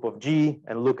subgroup of G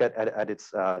and look at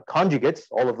its conjugates.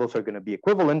 All of those are going to be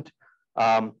equivalent.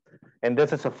 And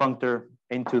this is a functor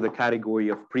into the category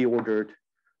of pre-ordered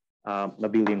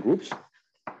abelian groups.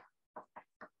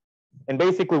 And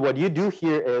basically what you do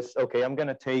here is, okay, I'm going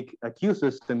to take a Q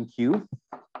system Q,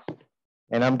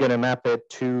 and I'm going to map it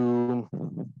to,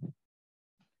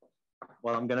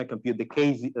 well, I'm going to compute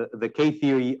the K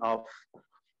theory of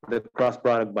the cross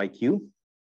product by Q.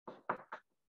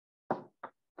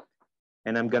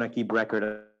 And I'm going to keep record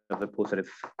of the positive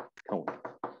cone.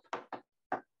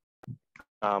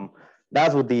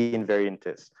 That's what the invariant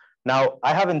is. Now,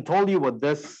 I haven't told you what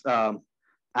this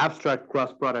abstract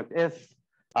cross product is,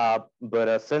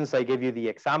 but since I gave you the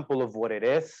example of what it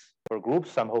is for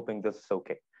groups, I'm hoping this is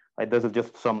okay. Right? This is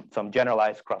just some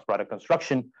generalized cross product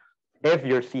construction. If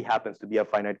your C happens to be a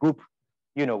finite group,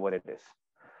 you know what it is.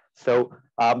 So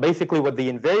basically what the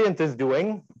invariant is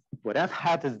doing, what F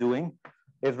hat is doing,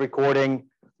 is recording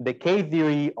the K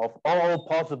theory of all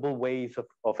possible ways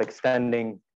of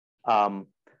extending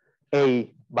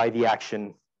A by the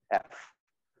action F.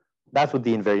 That's what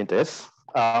the invariant is.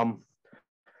 Perhaps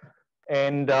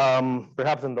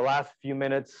in the last few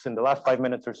minutes, in the last 5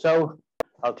 minutes or so,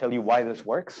 I'll tell you why this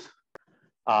works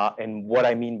and what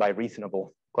I mean by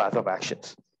reasonable class of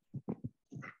actions.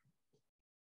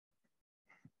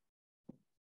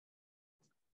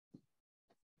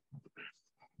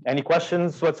 Any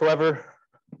questions whatsoever?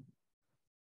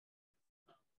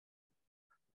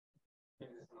 I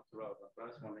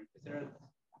was wondering, is there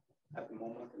at the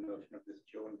moment a notion of this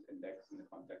joint index in the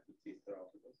context of C-star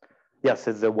algebras? Yes,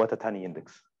 it's the Watatani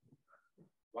index.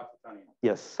 Watatani?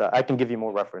 Yes, I can give you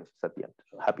more references at the end.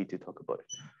 Happy to talk about it.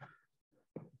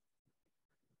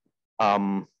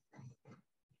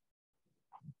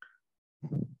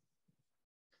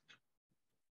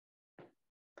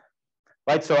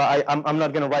 Right, so I'm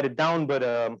not going to write it down, but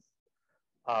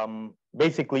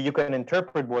basically you can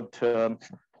interpret what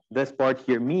this part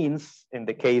here means in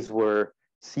the case where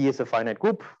C is a finite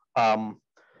group.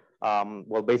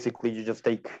 Well, basically you just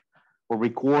take or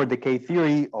record the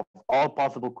K-theory of all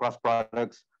possible cross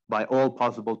products by all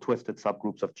possible twisted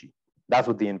subgroups of G. That's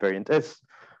what the invariant is.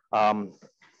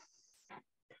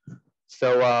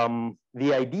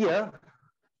 The idea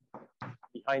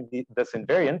behind this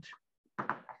invariant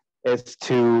is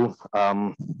to,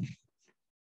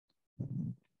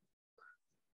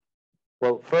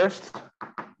 well, first,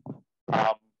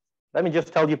 let me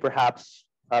just tell you perhaps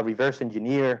reverse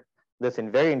engineer this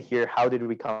invariant here. How did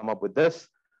we come up with this?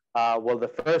 Well, the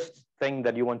first thing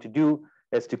that you want to do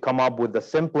is to come up with the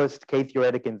simplest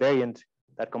K-theoretic invariant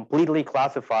that completely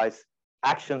classifies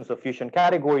actions of fusion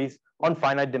categories on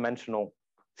finite dimensional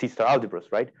C-star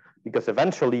algebras, right? Because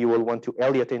eventually you will want to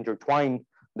Elliott intertwine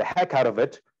the heck out of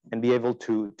it and be able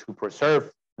to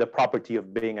preserve the property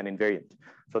of being an invariant.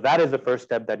 So that is the first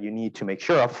step that you need to make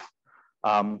sure of.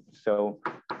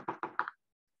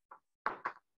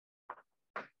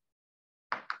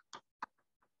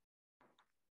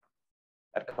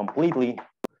 That completely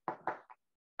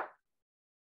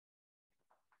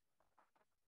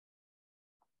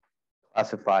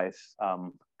classifies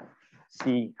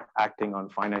C acting on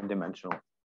finite dimensional.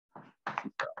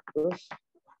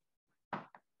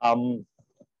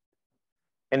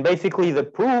 And basically the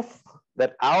proof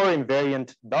that our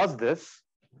invariant does this,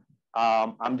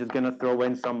 I'm just going to throw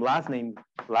in some last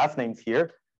names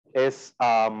here, is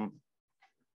a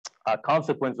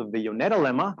consequence of the Yoneda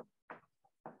lemma.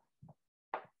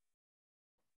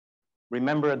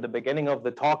 Remember at the beginning of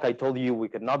the talk, I told you we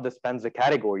could not dispense the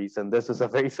categories, and this is a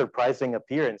very surprising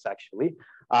appearance actually.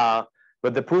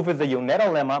 But the proof is the Yoneda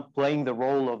lemma playing the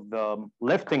role of the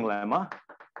lifting lemma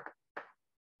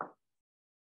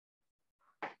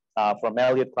from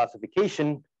Elliott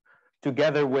classification,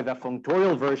 together with a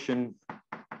functorial version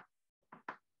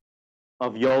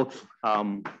of Yolk's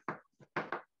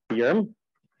theorem,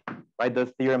 right? The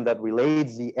theorem that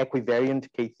relates the equivariant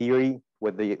K-theory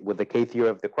with the K-theory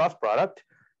of the cross product.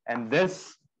 And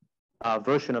this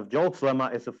version of Jolk's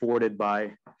lemma is afforded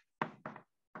by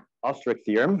Ostrich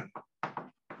theorem,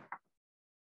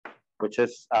 which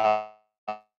is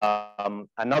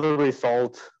another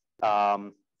result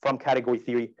from category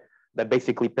theory that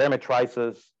basically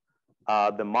parametrizes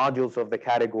the modules of the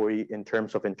category in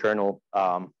terms of internal,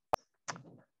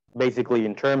 basically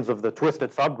in terms of the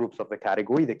twisted subgroups of the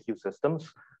category, the Q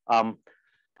systems.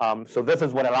 So this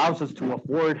is what allows us to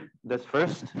afford this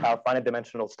first finite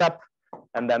dimensional step.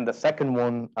 And then the second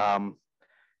one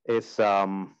is,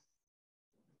 will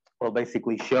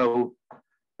basically show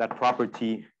that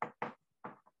property,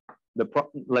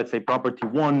 let's say property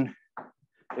one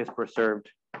is preserved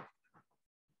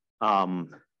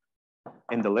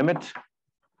in the limit,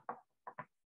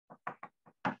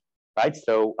 right?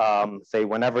 So say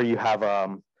whenever you have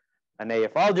an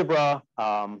AF algebra,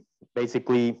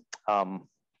 basically,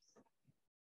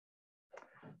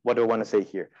 what do I want to say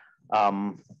here?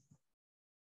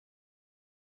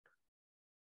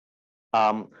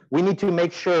 We need to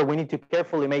make sure, we need to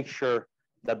carefully make sure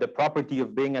that the property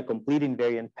of being a complete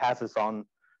invariant passes on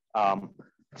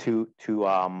to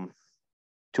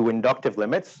inductive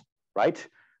limits, right?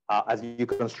 As you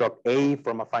construct A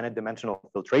from a finite dimensional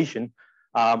filtration.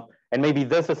 And maybe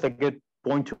this is a good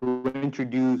point to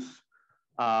introduce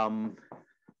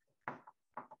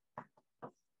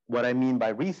what I mean by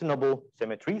reasonable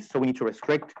symmetries. So we need to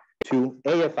restrict to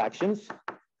AF actions.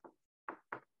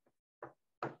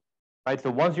 Right,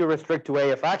 so once you restrict to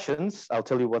AF actions, I'll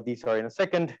tell you what these are in a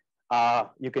second,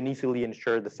 you can easily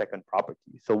ensure the second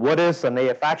property. So what is an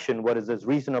AF action? What is this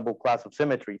reasonable class of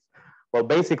symmetries? Well,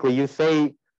 basically you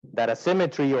say that a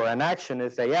symmetry or an action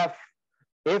is AF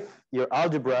if your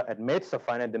algebra admits a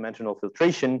finite dimensional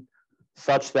filtration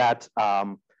such that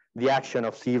the action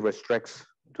of C restricts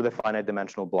to the finite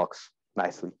dimensional blocks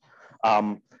nicely.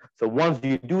 So once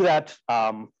you do that,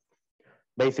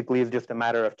 basically it's just a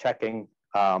matter of checking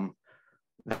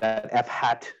that F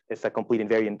hat is a complete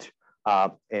invariant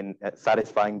in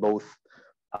satisfying both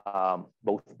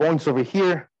points over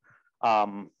here.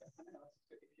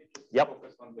 Yep.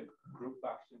 Focus on the group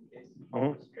action case. How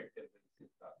restrictive is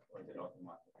that, or is it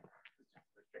automatic?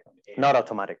 Not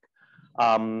automatic.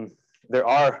 There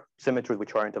are symmetries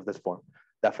which aren't of this form,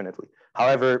 definitely.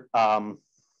 However, I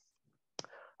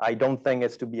don't think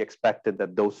it's to be expected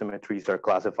that those symmetries are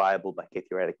classifiable by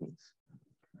K-theoretic means.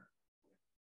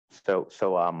 So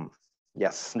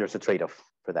yes, there's a trade-off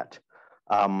for that.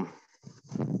 Well,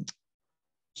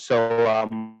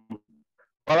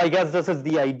 I guess this is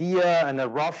the idea and a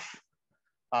rough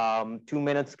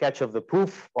 2-minute sketch of the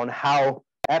proof on how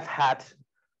F hat,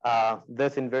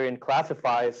 this invariant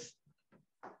classifies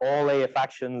all AF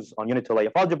actions on unital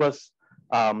AF algebras.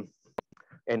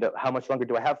 And how much longer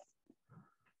do I have?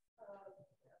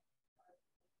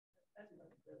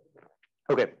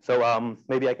 Okay, so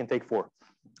maybe I can take 4.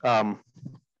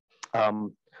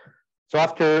 So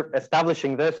after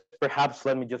establishing this, perhaps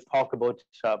let me just talk about,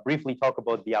 briefly talk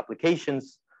about the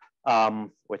applications,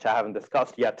 which I haven't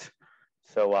discussed yet.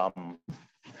 So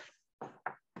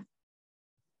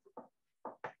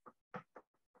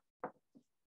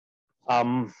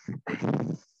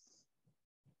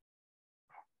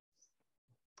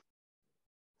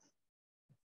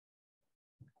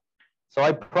so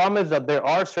I promise that there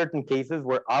are certain cases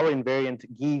where our invariant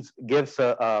gives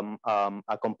a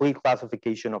complete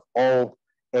classification of all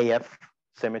AF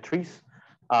symmetries.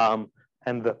 And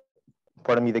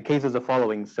the case is the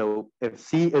following. So if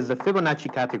C is the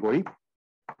Fibonacci category,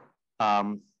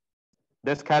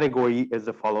 this category is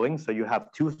the following. So you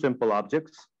have 2 simple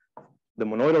objects, the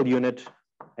monoidal unit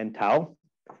and tau,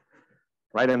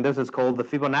 right? And this is called the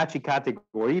Fibonacci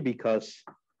category because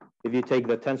if you take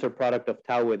the tensor product of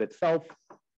tau with itself,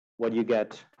 what you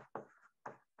get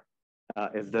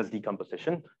is this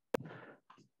decomposition.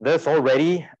 This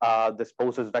already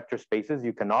disposes vector spaces.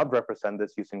 You cannot represent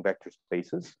this using vector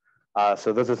spaces.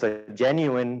 So this is a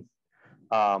genuine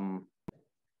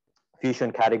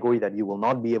fusion category that you will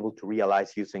not be able to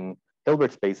realize using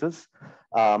Hilbert spaces.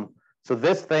 So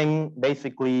this thing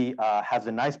basically has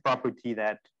a nice property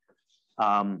that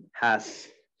has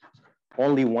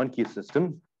only one Q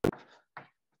system,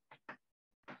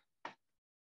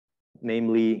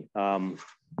 namely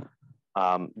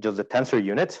just the tensor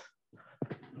unit.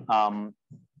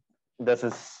 This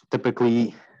is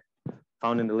typically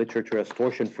found in the literature as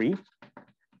torsion-free.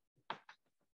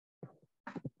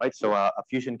 Right, so a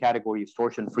fusion category is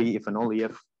torsion-free if and only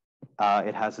if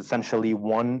it has essentially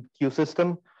one Q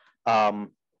system. Well,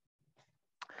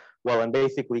 and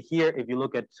basically here, if you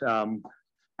look at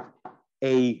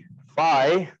A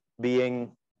phi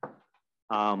being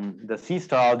the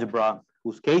C-star algebra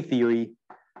whose K-theory,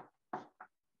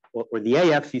 or the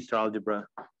AF C-star algebra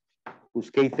whose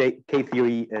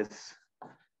K-theory is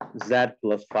Z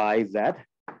plus phi Z,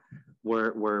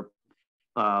 where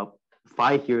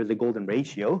phi here is the golden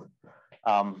ratio.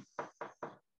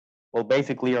 Well,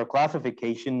 basically our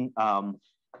classification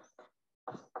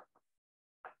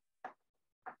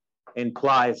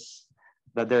implies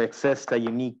that there exists a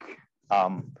unique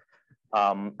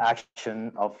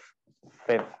action of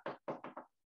Fib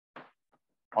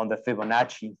on the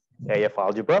Fibonacci AF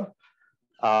algebra.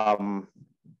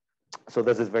 So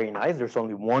this is very nice. There's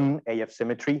only one AF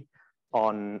symmetry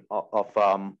of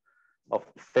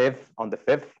Fib on the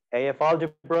fifth AF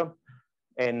algebra.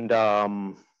 And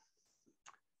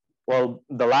well,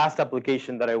 the last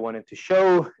application that I wanted to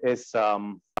show is,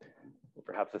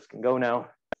 perhaps this can go now,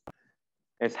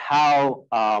 is how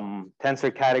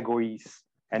tensor categories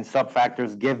and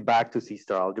subfactors give back to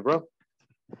C-star algebra.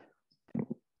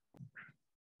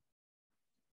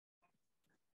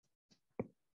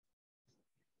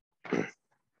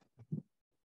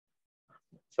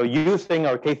 So using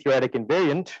our K-theoretic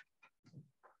invariant,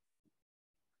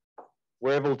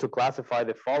 we're able to classify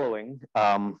the following.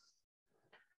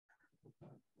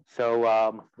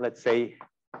 Let's say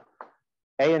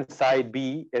A inside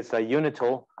B is a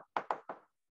unital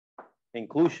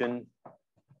inclusion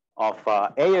of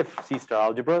AF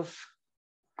C-star algebras.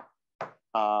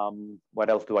 What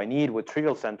else do I need with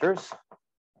trivial centers?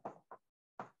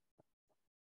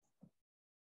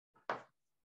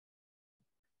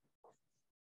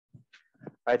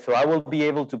 Right, so I will be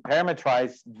able to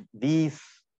parameterize these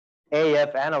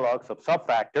AF analogs of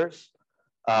subfactors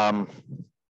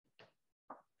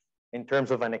in terms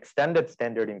of an extended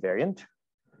standard invariant.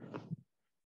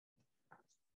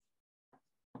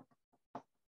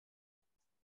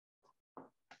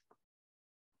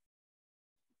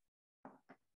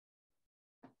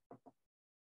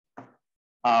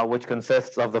 Which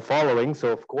consists of the following.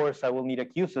 So of course I will need a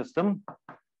Q system,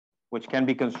 which can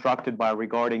be constructed by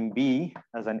regarding B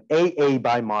as an AA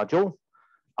bimodule.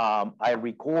 I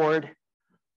record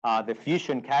the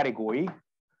fusion category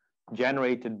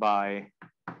generated by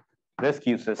this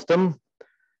Q system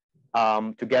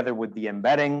together with the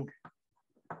embedding.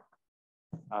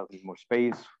 I'll leave more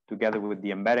space, together with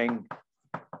the embedding.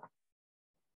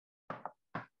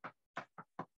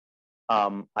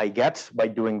 I get by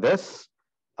doing this,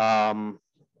 and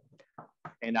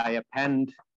I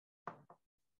append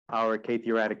our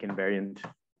K-theoretic invariant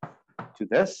to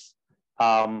this.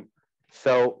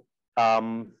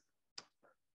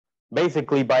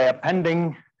 Basically by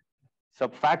appending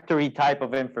subfactory type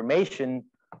of information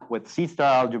with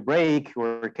C-star algebraic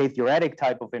or K-theoretic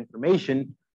type of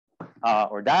information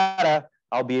or data,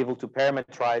 I'll be able to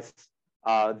parameterize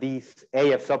these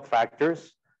AF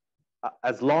subfactors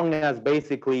as long as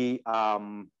basically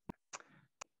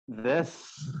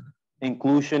this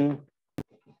inclusion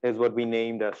is what we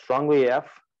named a strongly AF.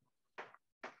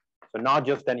 So not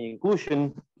just any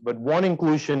inclusion, but one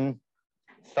inclusion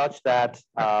such that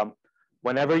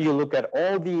whenever you look at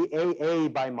all the AA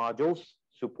bimodules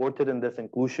supported in this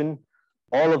inclusion,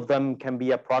 all of them can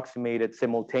be approximated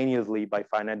simultaneously by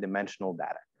finite dimensional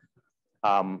data.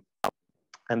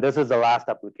 And this is the last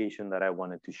application that I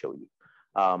wanted to show you.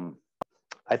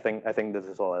 I think this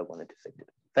is all I wanted to say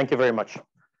today. Thank you very much.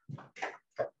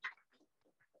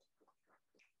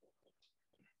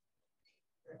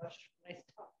 Very much. Nice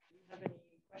talk. Do you have any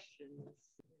questions in the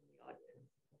audience?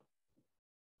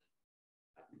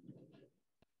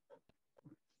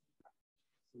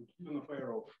 So given a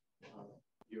pair of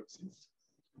diopsies,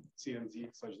 C and Z,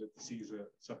 such that C is a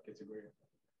subcategory,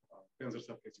 tensor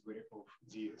subcategory of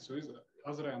Z. So is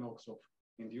other analogs of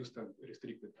induced and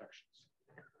restricted actions?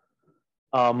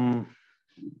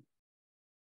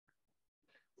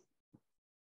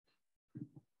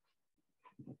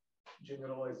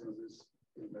 Generalizing this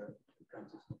in the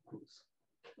context of groups.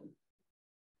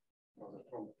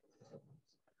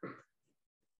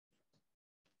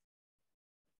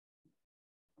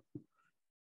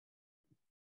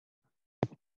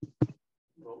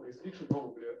 Well, restriction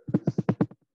probably is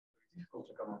difficult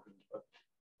to come up with, but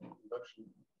induction.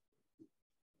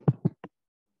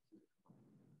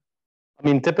 I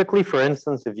mean, typically, for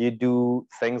instance, if you do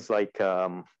things like,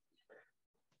 I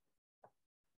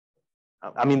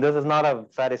mean, this is not a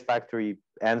satisfactory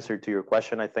answer to your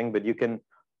question, I think, but you can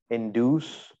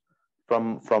induce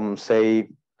from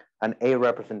say, an A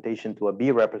representation to a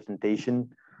B representation,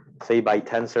 say by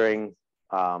tensoring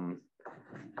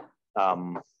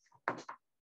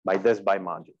by this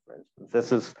bimodule, for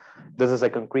instance. This is a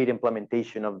concrete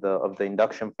implementation of the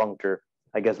induction functor,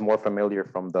 I guess more familiar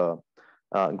from the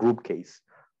group case.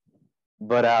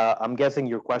 But I'm guessing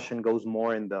your question goes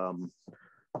more in the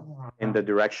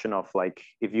direction of like,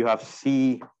 if you have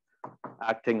C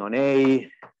acting on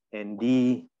A and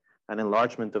D, an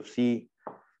enlargement of C,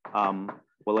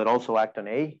 will it also act on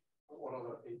A?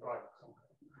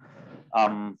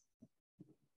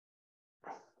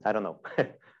 I don't know.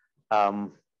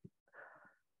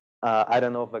 I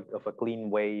don't know of a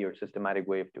clean way or systematic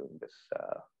way of doing this.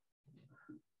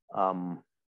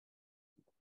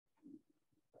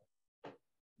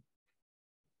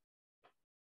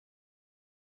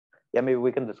 Yeah, maybe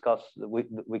we can discuss.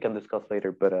 We can discuss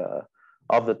later. But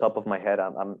off the top of my head,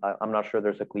 I'm not sure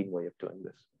there's a clean way of doing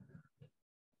this.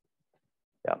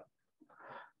 Yeah.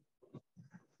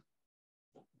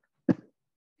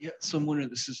 Yeah. So I'm wondering,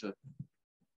 this is a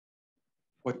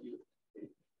what you.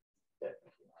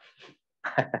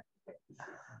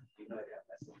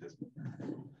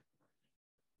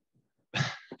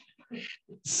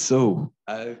 So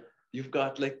you've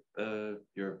got like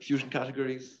your fusion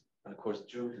categories, and of course,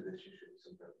 due to this, you should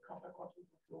some compact quantum,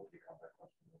 locally compact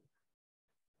quantum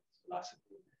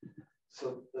velocity.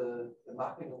 So the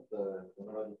mapping of the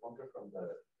monoidal functor from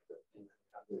the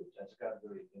tensor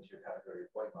category into your category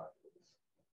of white modules,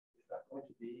 is that going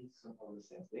to be somehow the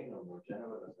same thing, or more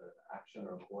general as an action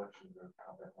or coaction or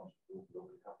compact quantum group,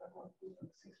 locally compact quantum group, and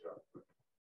the C-star?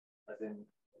 As in,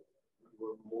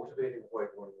 we're motivating white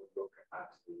one would look at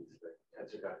these like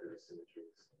tensor category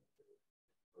symmetries.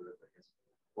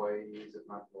 Why is it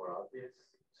not more obvious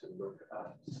to look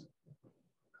at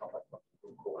compact quantum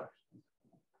group coactions?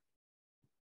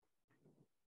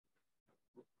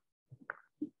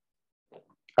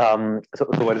 So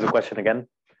what is the question again?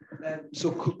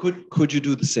 So could you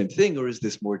do the same thing, or is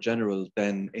this more general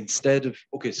than instead of,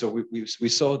 okay, so we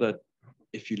saw that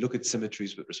if you look at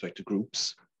symmetries with respect to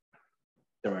groups,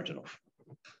 there aren't enough.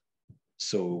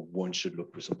 So one should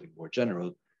look for something more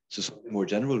general. So something more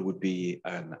general would be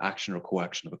an action or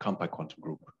coaction of a compact quantum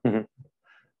group. Mm-hmm.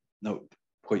 Now,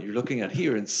 what you're looking at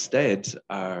here instead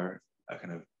are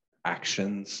kind of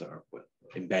actions or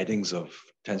embeddings of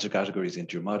tensor categories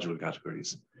into your module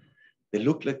categories. They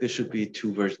look like there should be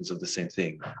two versions of the same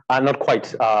thing. Not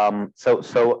quite.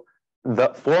 So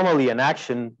the formally an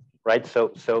action, right?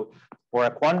 So for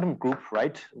a quantum group,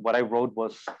 right? What I wrote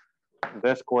was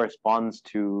this corresponds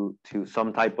to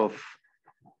some type of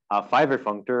fiber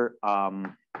functor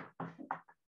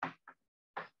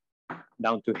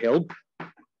down to Hilb,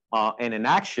 and an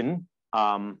action,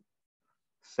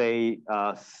 say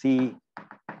C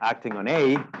acting on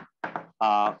A,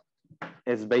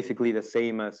 is basically the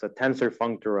same as a tensor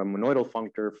functor, a monoidal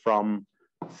functor from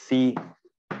C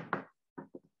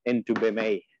into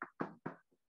BIM-A.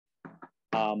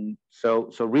 So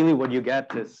really what you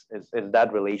get is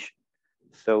that relation.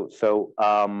 So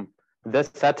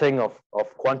this setting of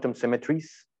quantum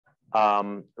symmetries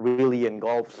really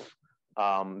engulfs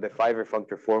the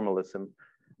five-functor formalism.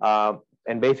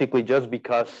 And basically just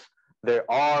because there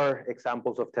are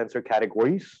examples of tensor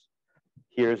categories,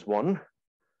 here's one,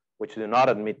 which do not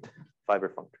admit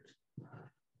five-functors.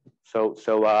 So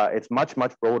it's much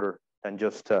broader than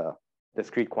just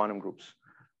discrete quantum groups.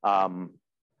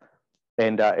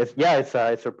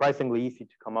 It's surprisingly easy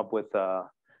to come up with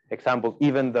examples.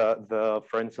 Even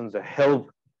for instance, the Helb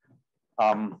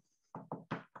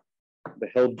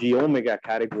G omega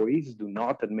categories do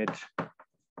not admit,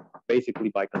 basically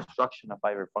by construction, a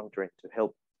five-functor into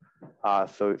Helb.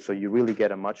 So you really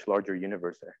get a much larger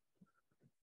universe there.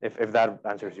 If that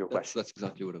answers your question. That's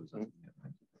exactly what I was asking.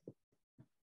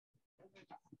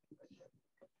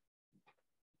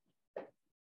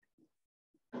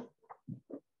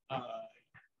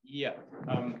 Yeah,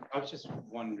 I was just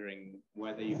wondering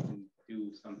whether you can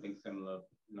do something similar,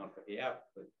 not for AF,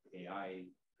 but AI,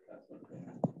 that sort of thing.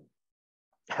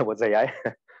 What's AI?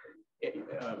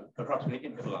 Approximately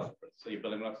interval algebras. So you're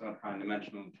building lots of finite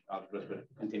dimensional algebras with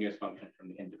continuous function from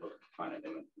the interval finite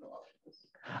dimensional algebras.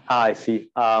 I see.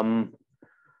 I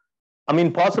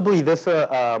mean, possibly this.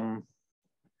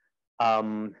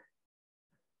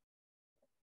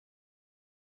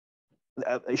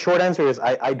 Short answer is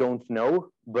I don't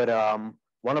know, but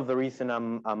one of the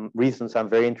reasons I'm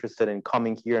very interested in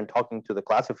coming here and talking to the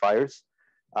classifiers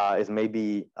is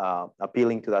maybe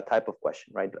appealing to that type of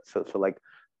question, right? So like,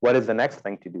 what is the next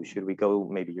thing to do? Should we go?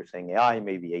 Maybe you're saying AI,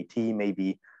 maybe AT,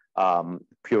 maybe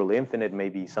purely infinite,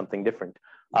 maybe something different.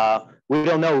 We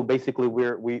don't know. Basically,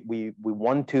 we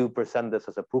want to present this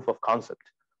as a proof of concept.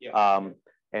 Yeah.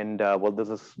 Well, this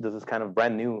is kind of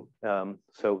brand new.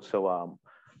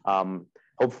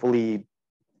 Hopefully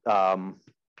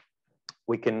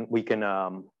we can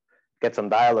get some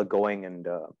dialogue going, and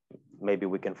maybe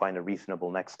we can find a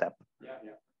reasonable next step. Yeah.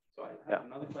 So I have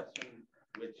another question,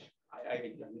 which I have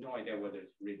no idea whether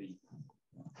it's really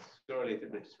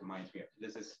correlated, but it just reminds me of.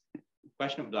 This is a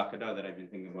question of Blackadar that I've been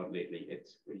thinking about lately.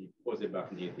 It's you pose it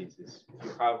back in the thesis. If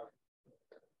you have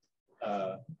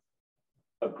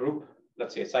a group,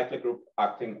 let's say a cyclic group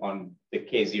acting on the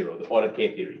K0, the ordered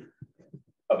K theory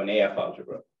of an AF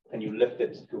algebra, and you lift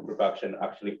it to production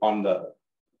actually on the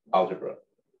algebra.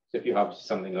 So if you have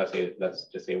something, let's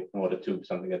just say an order 2,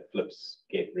 something that flips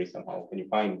K3 somehow, can you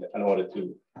find an order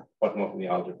 2 bottom up in the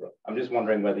algebra? I'm just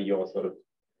wondering whether you're sort of,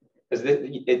 because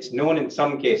it's known in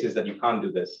some cases that you can't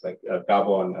do this, like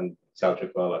Gabo and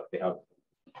Selchuk, well, they have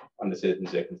under certain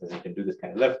circumstances you can do this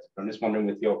kind of lift. I'm just wondering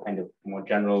with your kind of more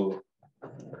general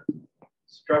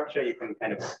structure, you can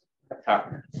kind of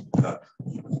attack that.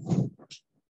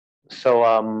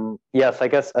 So yes, I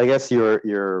guess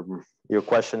your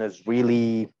question is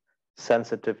really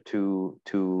sensitive to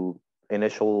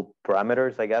initial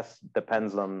parameters. I guess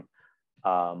depends on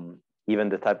even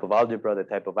the type of algebra, the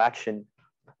type of action,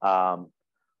 and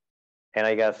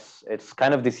I guess it's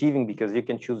kind of deceiving because you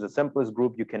can choose the simplest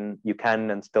group, you can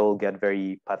and still get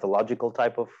very pathological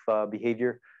type of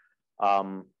behavior.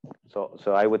 So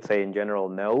I would say in general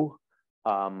no.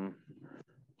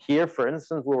 Here, for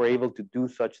instance, we were able to do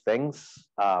such things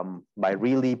by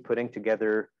really putting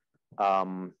together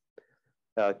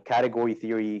category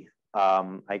theory,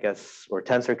 I guess, or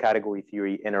tensor category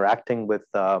theory interacting with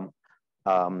all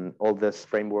this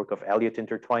framework of Elliott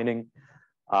intertwining.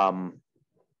 But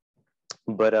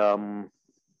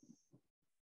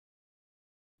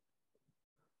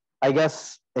I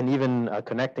guess, and even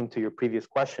connecting to your previous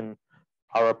question,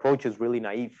 our approach is really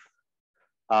naive.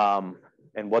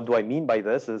 And what do I mean by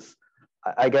this is,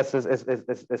 I guess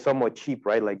it's somewhat cheap,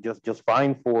 right? Like just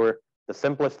fine for the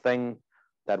simplest thing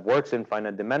that works in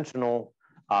finite dimensional,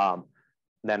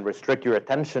 then restrict your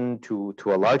attention to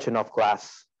a large enough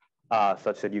class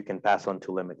such that you can pass on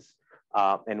to limits.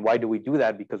 And why do we do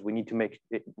that? Because we need to make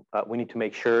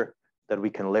sure that we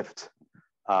can lift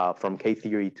from K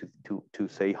theory to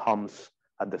say hums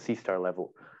at the C star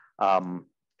level.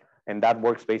 And that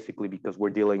works basically because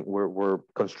we're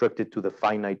constricted to the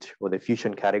finite or the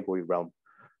fusion category realm.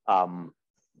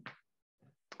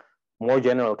 More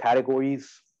general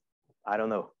categories, I don't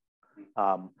know.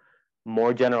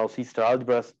 More general C star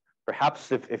algebras,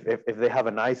 perhaps if they have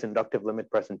a nice inductive limit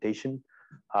presentation,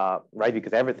 right?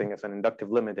 Because everything is an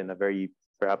inductive limit in a very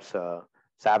perhaps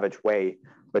savage way.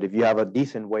 But if you have a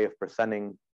decent way of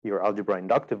presenting your algebra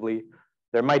inductively,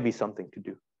 there might be something to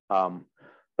do.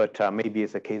 But maybe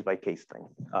it's a case-by-case thing.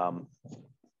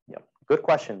 Yeah, good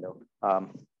question though.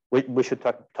 we should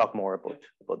talk more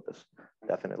about this,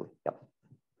 definitely. Yeah.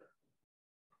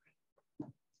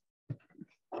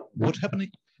 What happened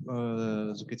if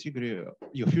the category,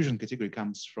 your fusion category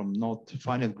comes from not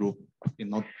finite group in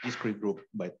not discrete group,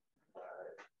 but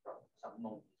some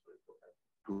non-discrete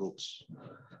groups?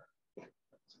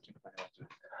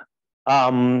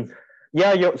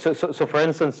 Yeah, so for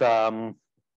instance,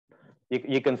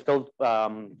 you can still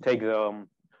take the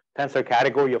tensor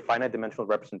category of finite dimensional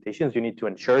representations. You need to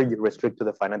ensure you restrict to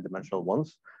the finite dimensional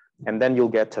ones, and then you'll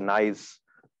get a nice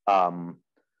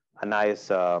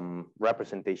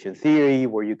representation theory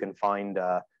where you can find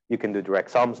you can do direct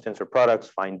sums, tensor products,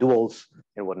 find duals,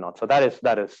 and whatnot. So that is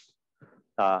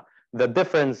the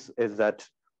difference is that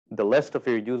the list of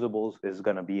irreducibles is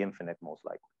going to be infinite, most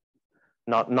likely.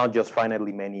 Not just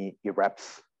finitely many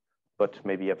irreps, but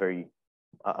maybe a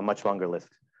much longer list.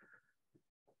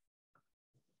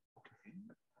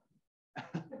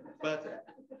 But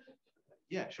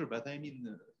yeah, sure. But I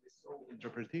mean,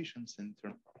 interpretations in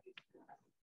terms.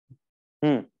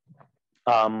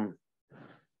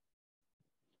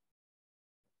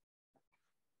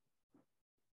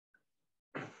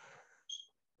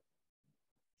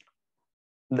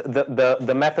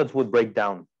 The methods would break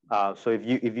down. So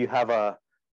if you have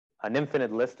an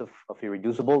infinite list of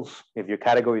irreducibles, if your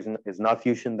category is not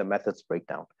fusion, the methods break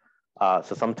down.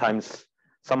 So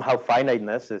somehow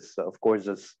finiteness is, of course,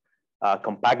 this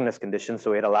compactness condition.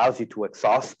 So it allows you to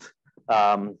exhaust,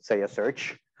 say, a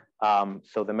search.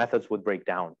 So the methods would break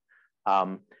down.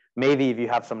 Maybe if you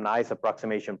have some nice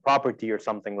approximation property or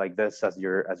something like this as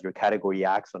your category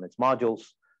acts on its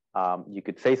modules, you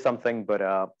could say something,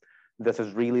 but this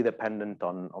is really dependent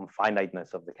on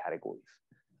finiteness of the categories.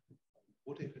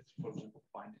 What if it's, for example,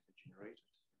 finitely generated?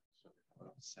 So a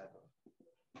set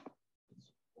of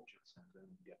objects and then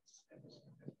gets.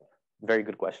 Very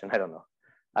good question. I don't know.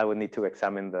 I would need to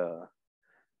examine the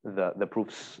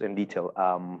proofs in detail.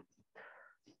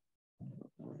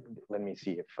 Let me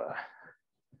see if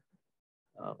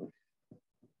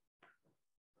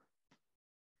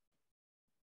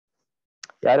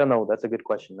yeah, I don't know. That's a good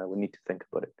question. I would need to think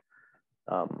about it.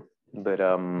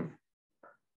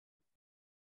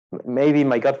 Maybe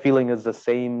my gut feeling is the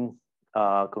same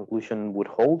conclusion would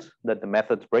hold, that the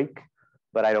methods break,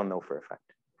 but I don't know for a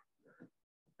fact.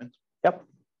 Yep.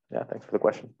 Yeah, thanks for the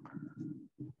question.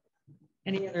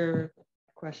 Any other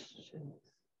questions?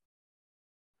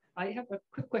 I have a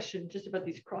quick question just about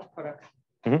these cross products.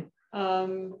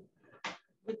 Mm-hmm.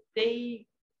 Would they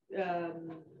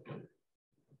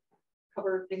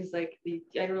cover things like I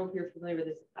don't know if you're familiar with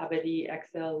this Abedi,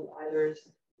 XL, Eilers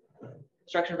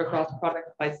construction of a cross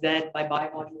product by Z, by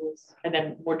bimodules, and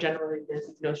then more generally there's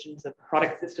these notions of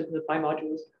product systems of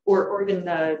bimodules, or even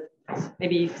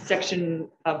maybe section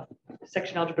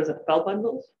algebras of Bell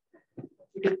bundles.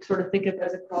 You could sort of think of it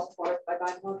as a cross product by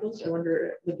bimodules. I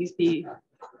wonder, would these be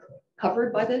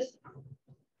covered by this?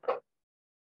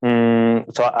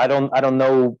 So I don't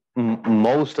know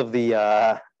most of the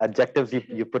adjectives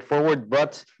you put forward,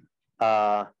 but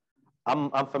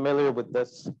I'm familiar with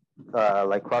this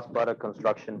like cross product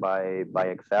construction by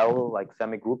Excel, like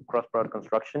semi-group cross product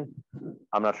construction.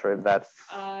 I'm not sure if that's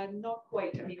not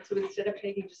quite. I mean, so instead of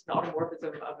taking just an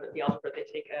automorphism of the algebra, they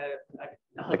take a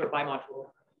algebra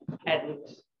bimodule, and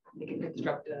they can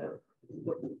construct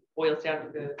what boils down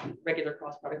to the regular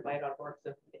cross product by an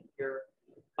automorphism. Your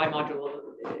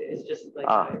bimodule is just like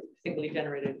singly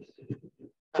generated.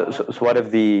 So what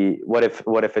if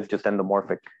it's just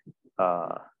endomorphic?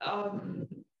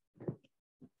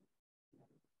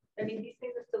 I mean, these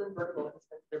things are still invertible in the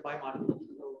sense they're bimodules.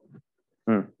 So,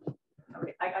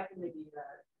 okay, I can maybe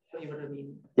show you what I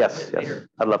mean. Yes,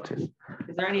 I'd love to.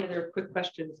 Is there any other quick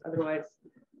questions? Otherwise,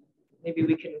 maybe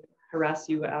we can harass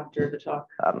you after the talk.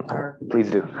 Please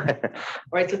do.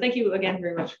 All right, so thank you again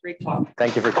very much. Great talk.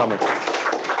 Thank you for coming.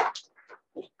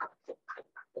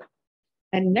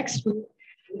 And next week,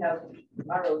 we have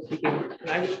Maro speaking. And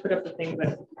I just put up the thing, but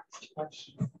it's too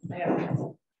much.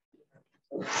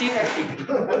 See you next week.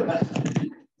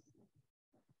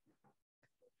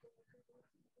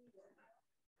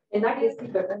 In that case,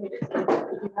 if you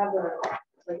have a,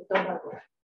 like, don't have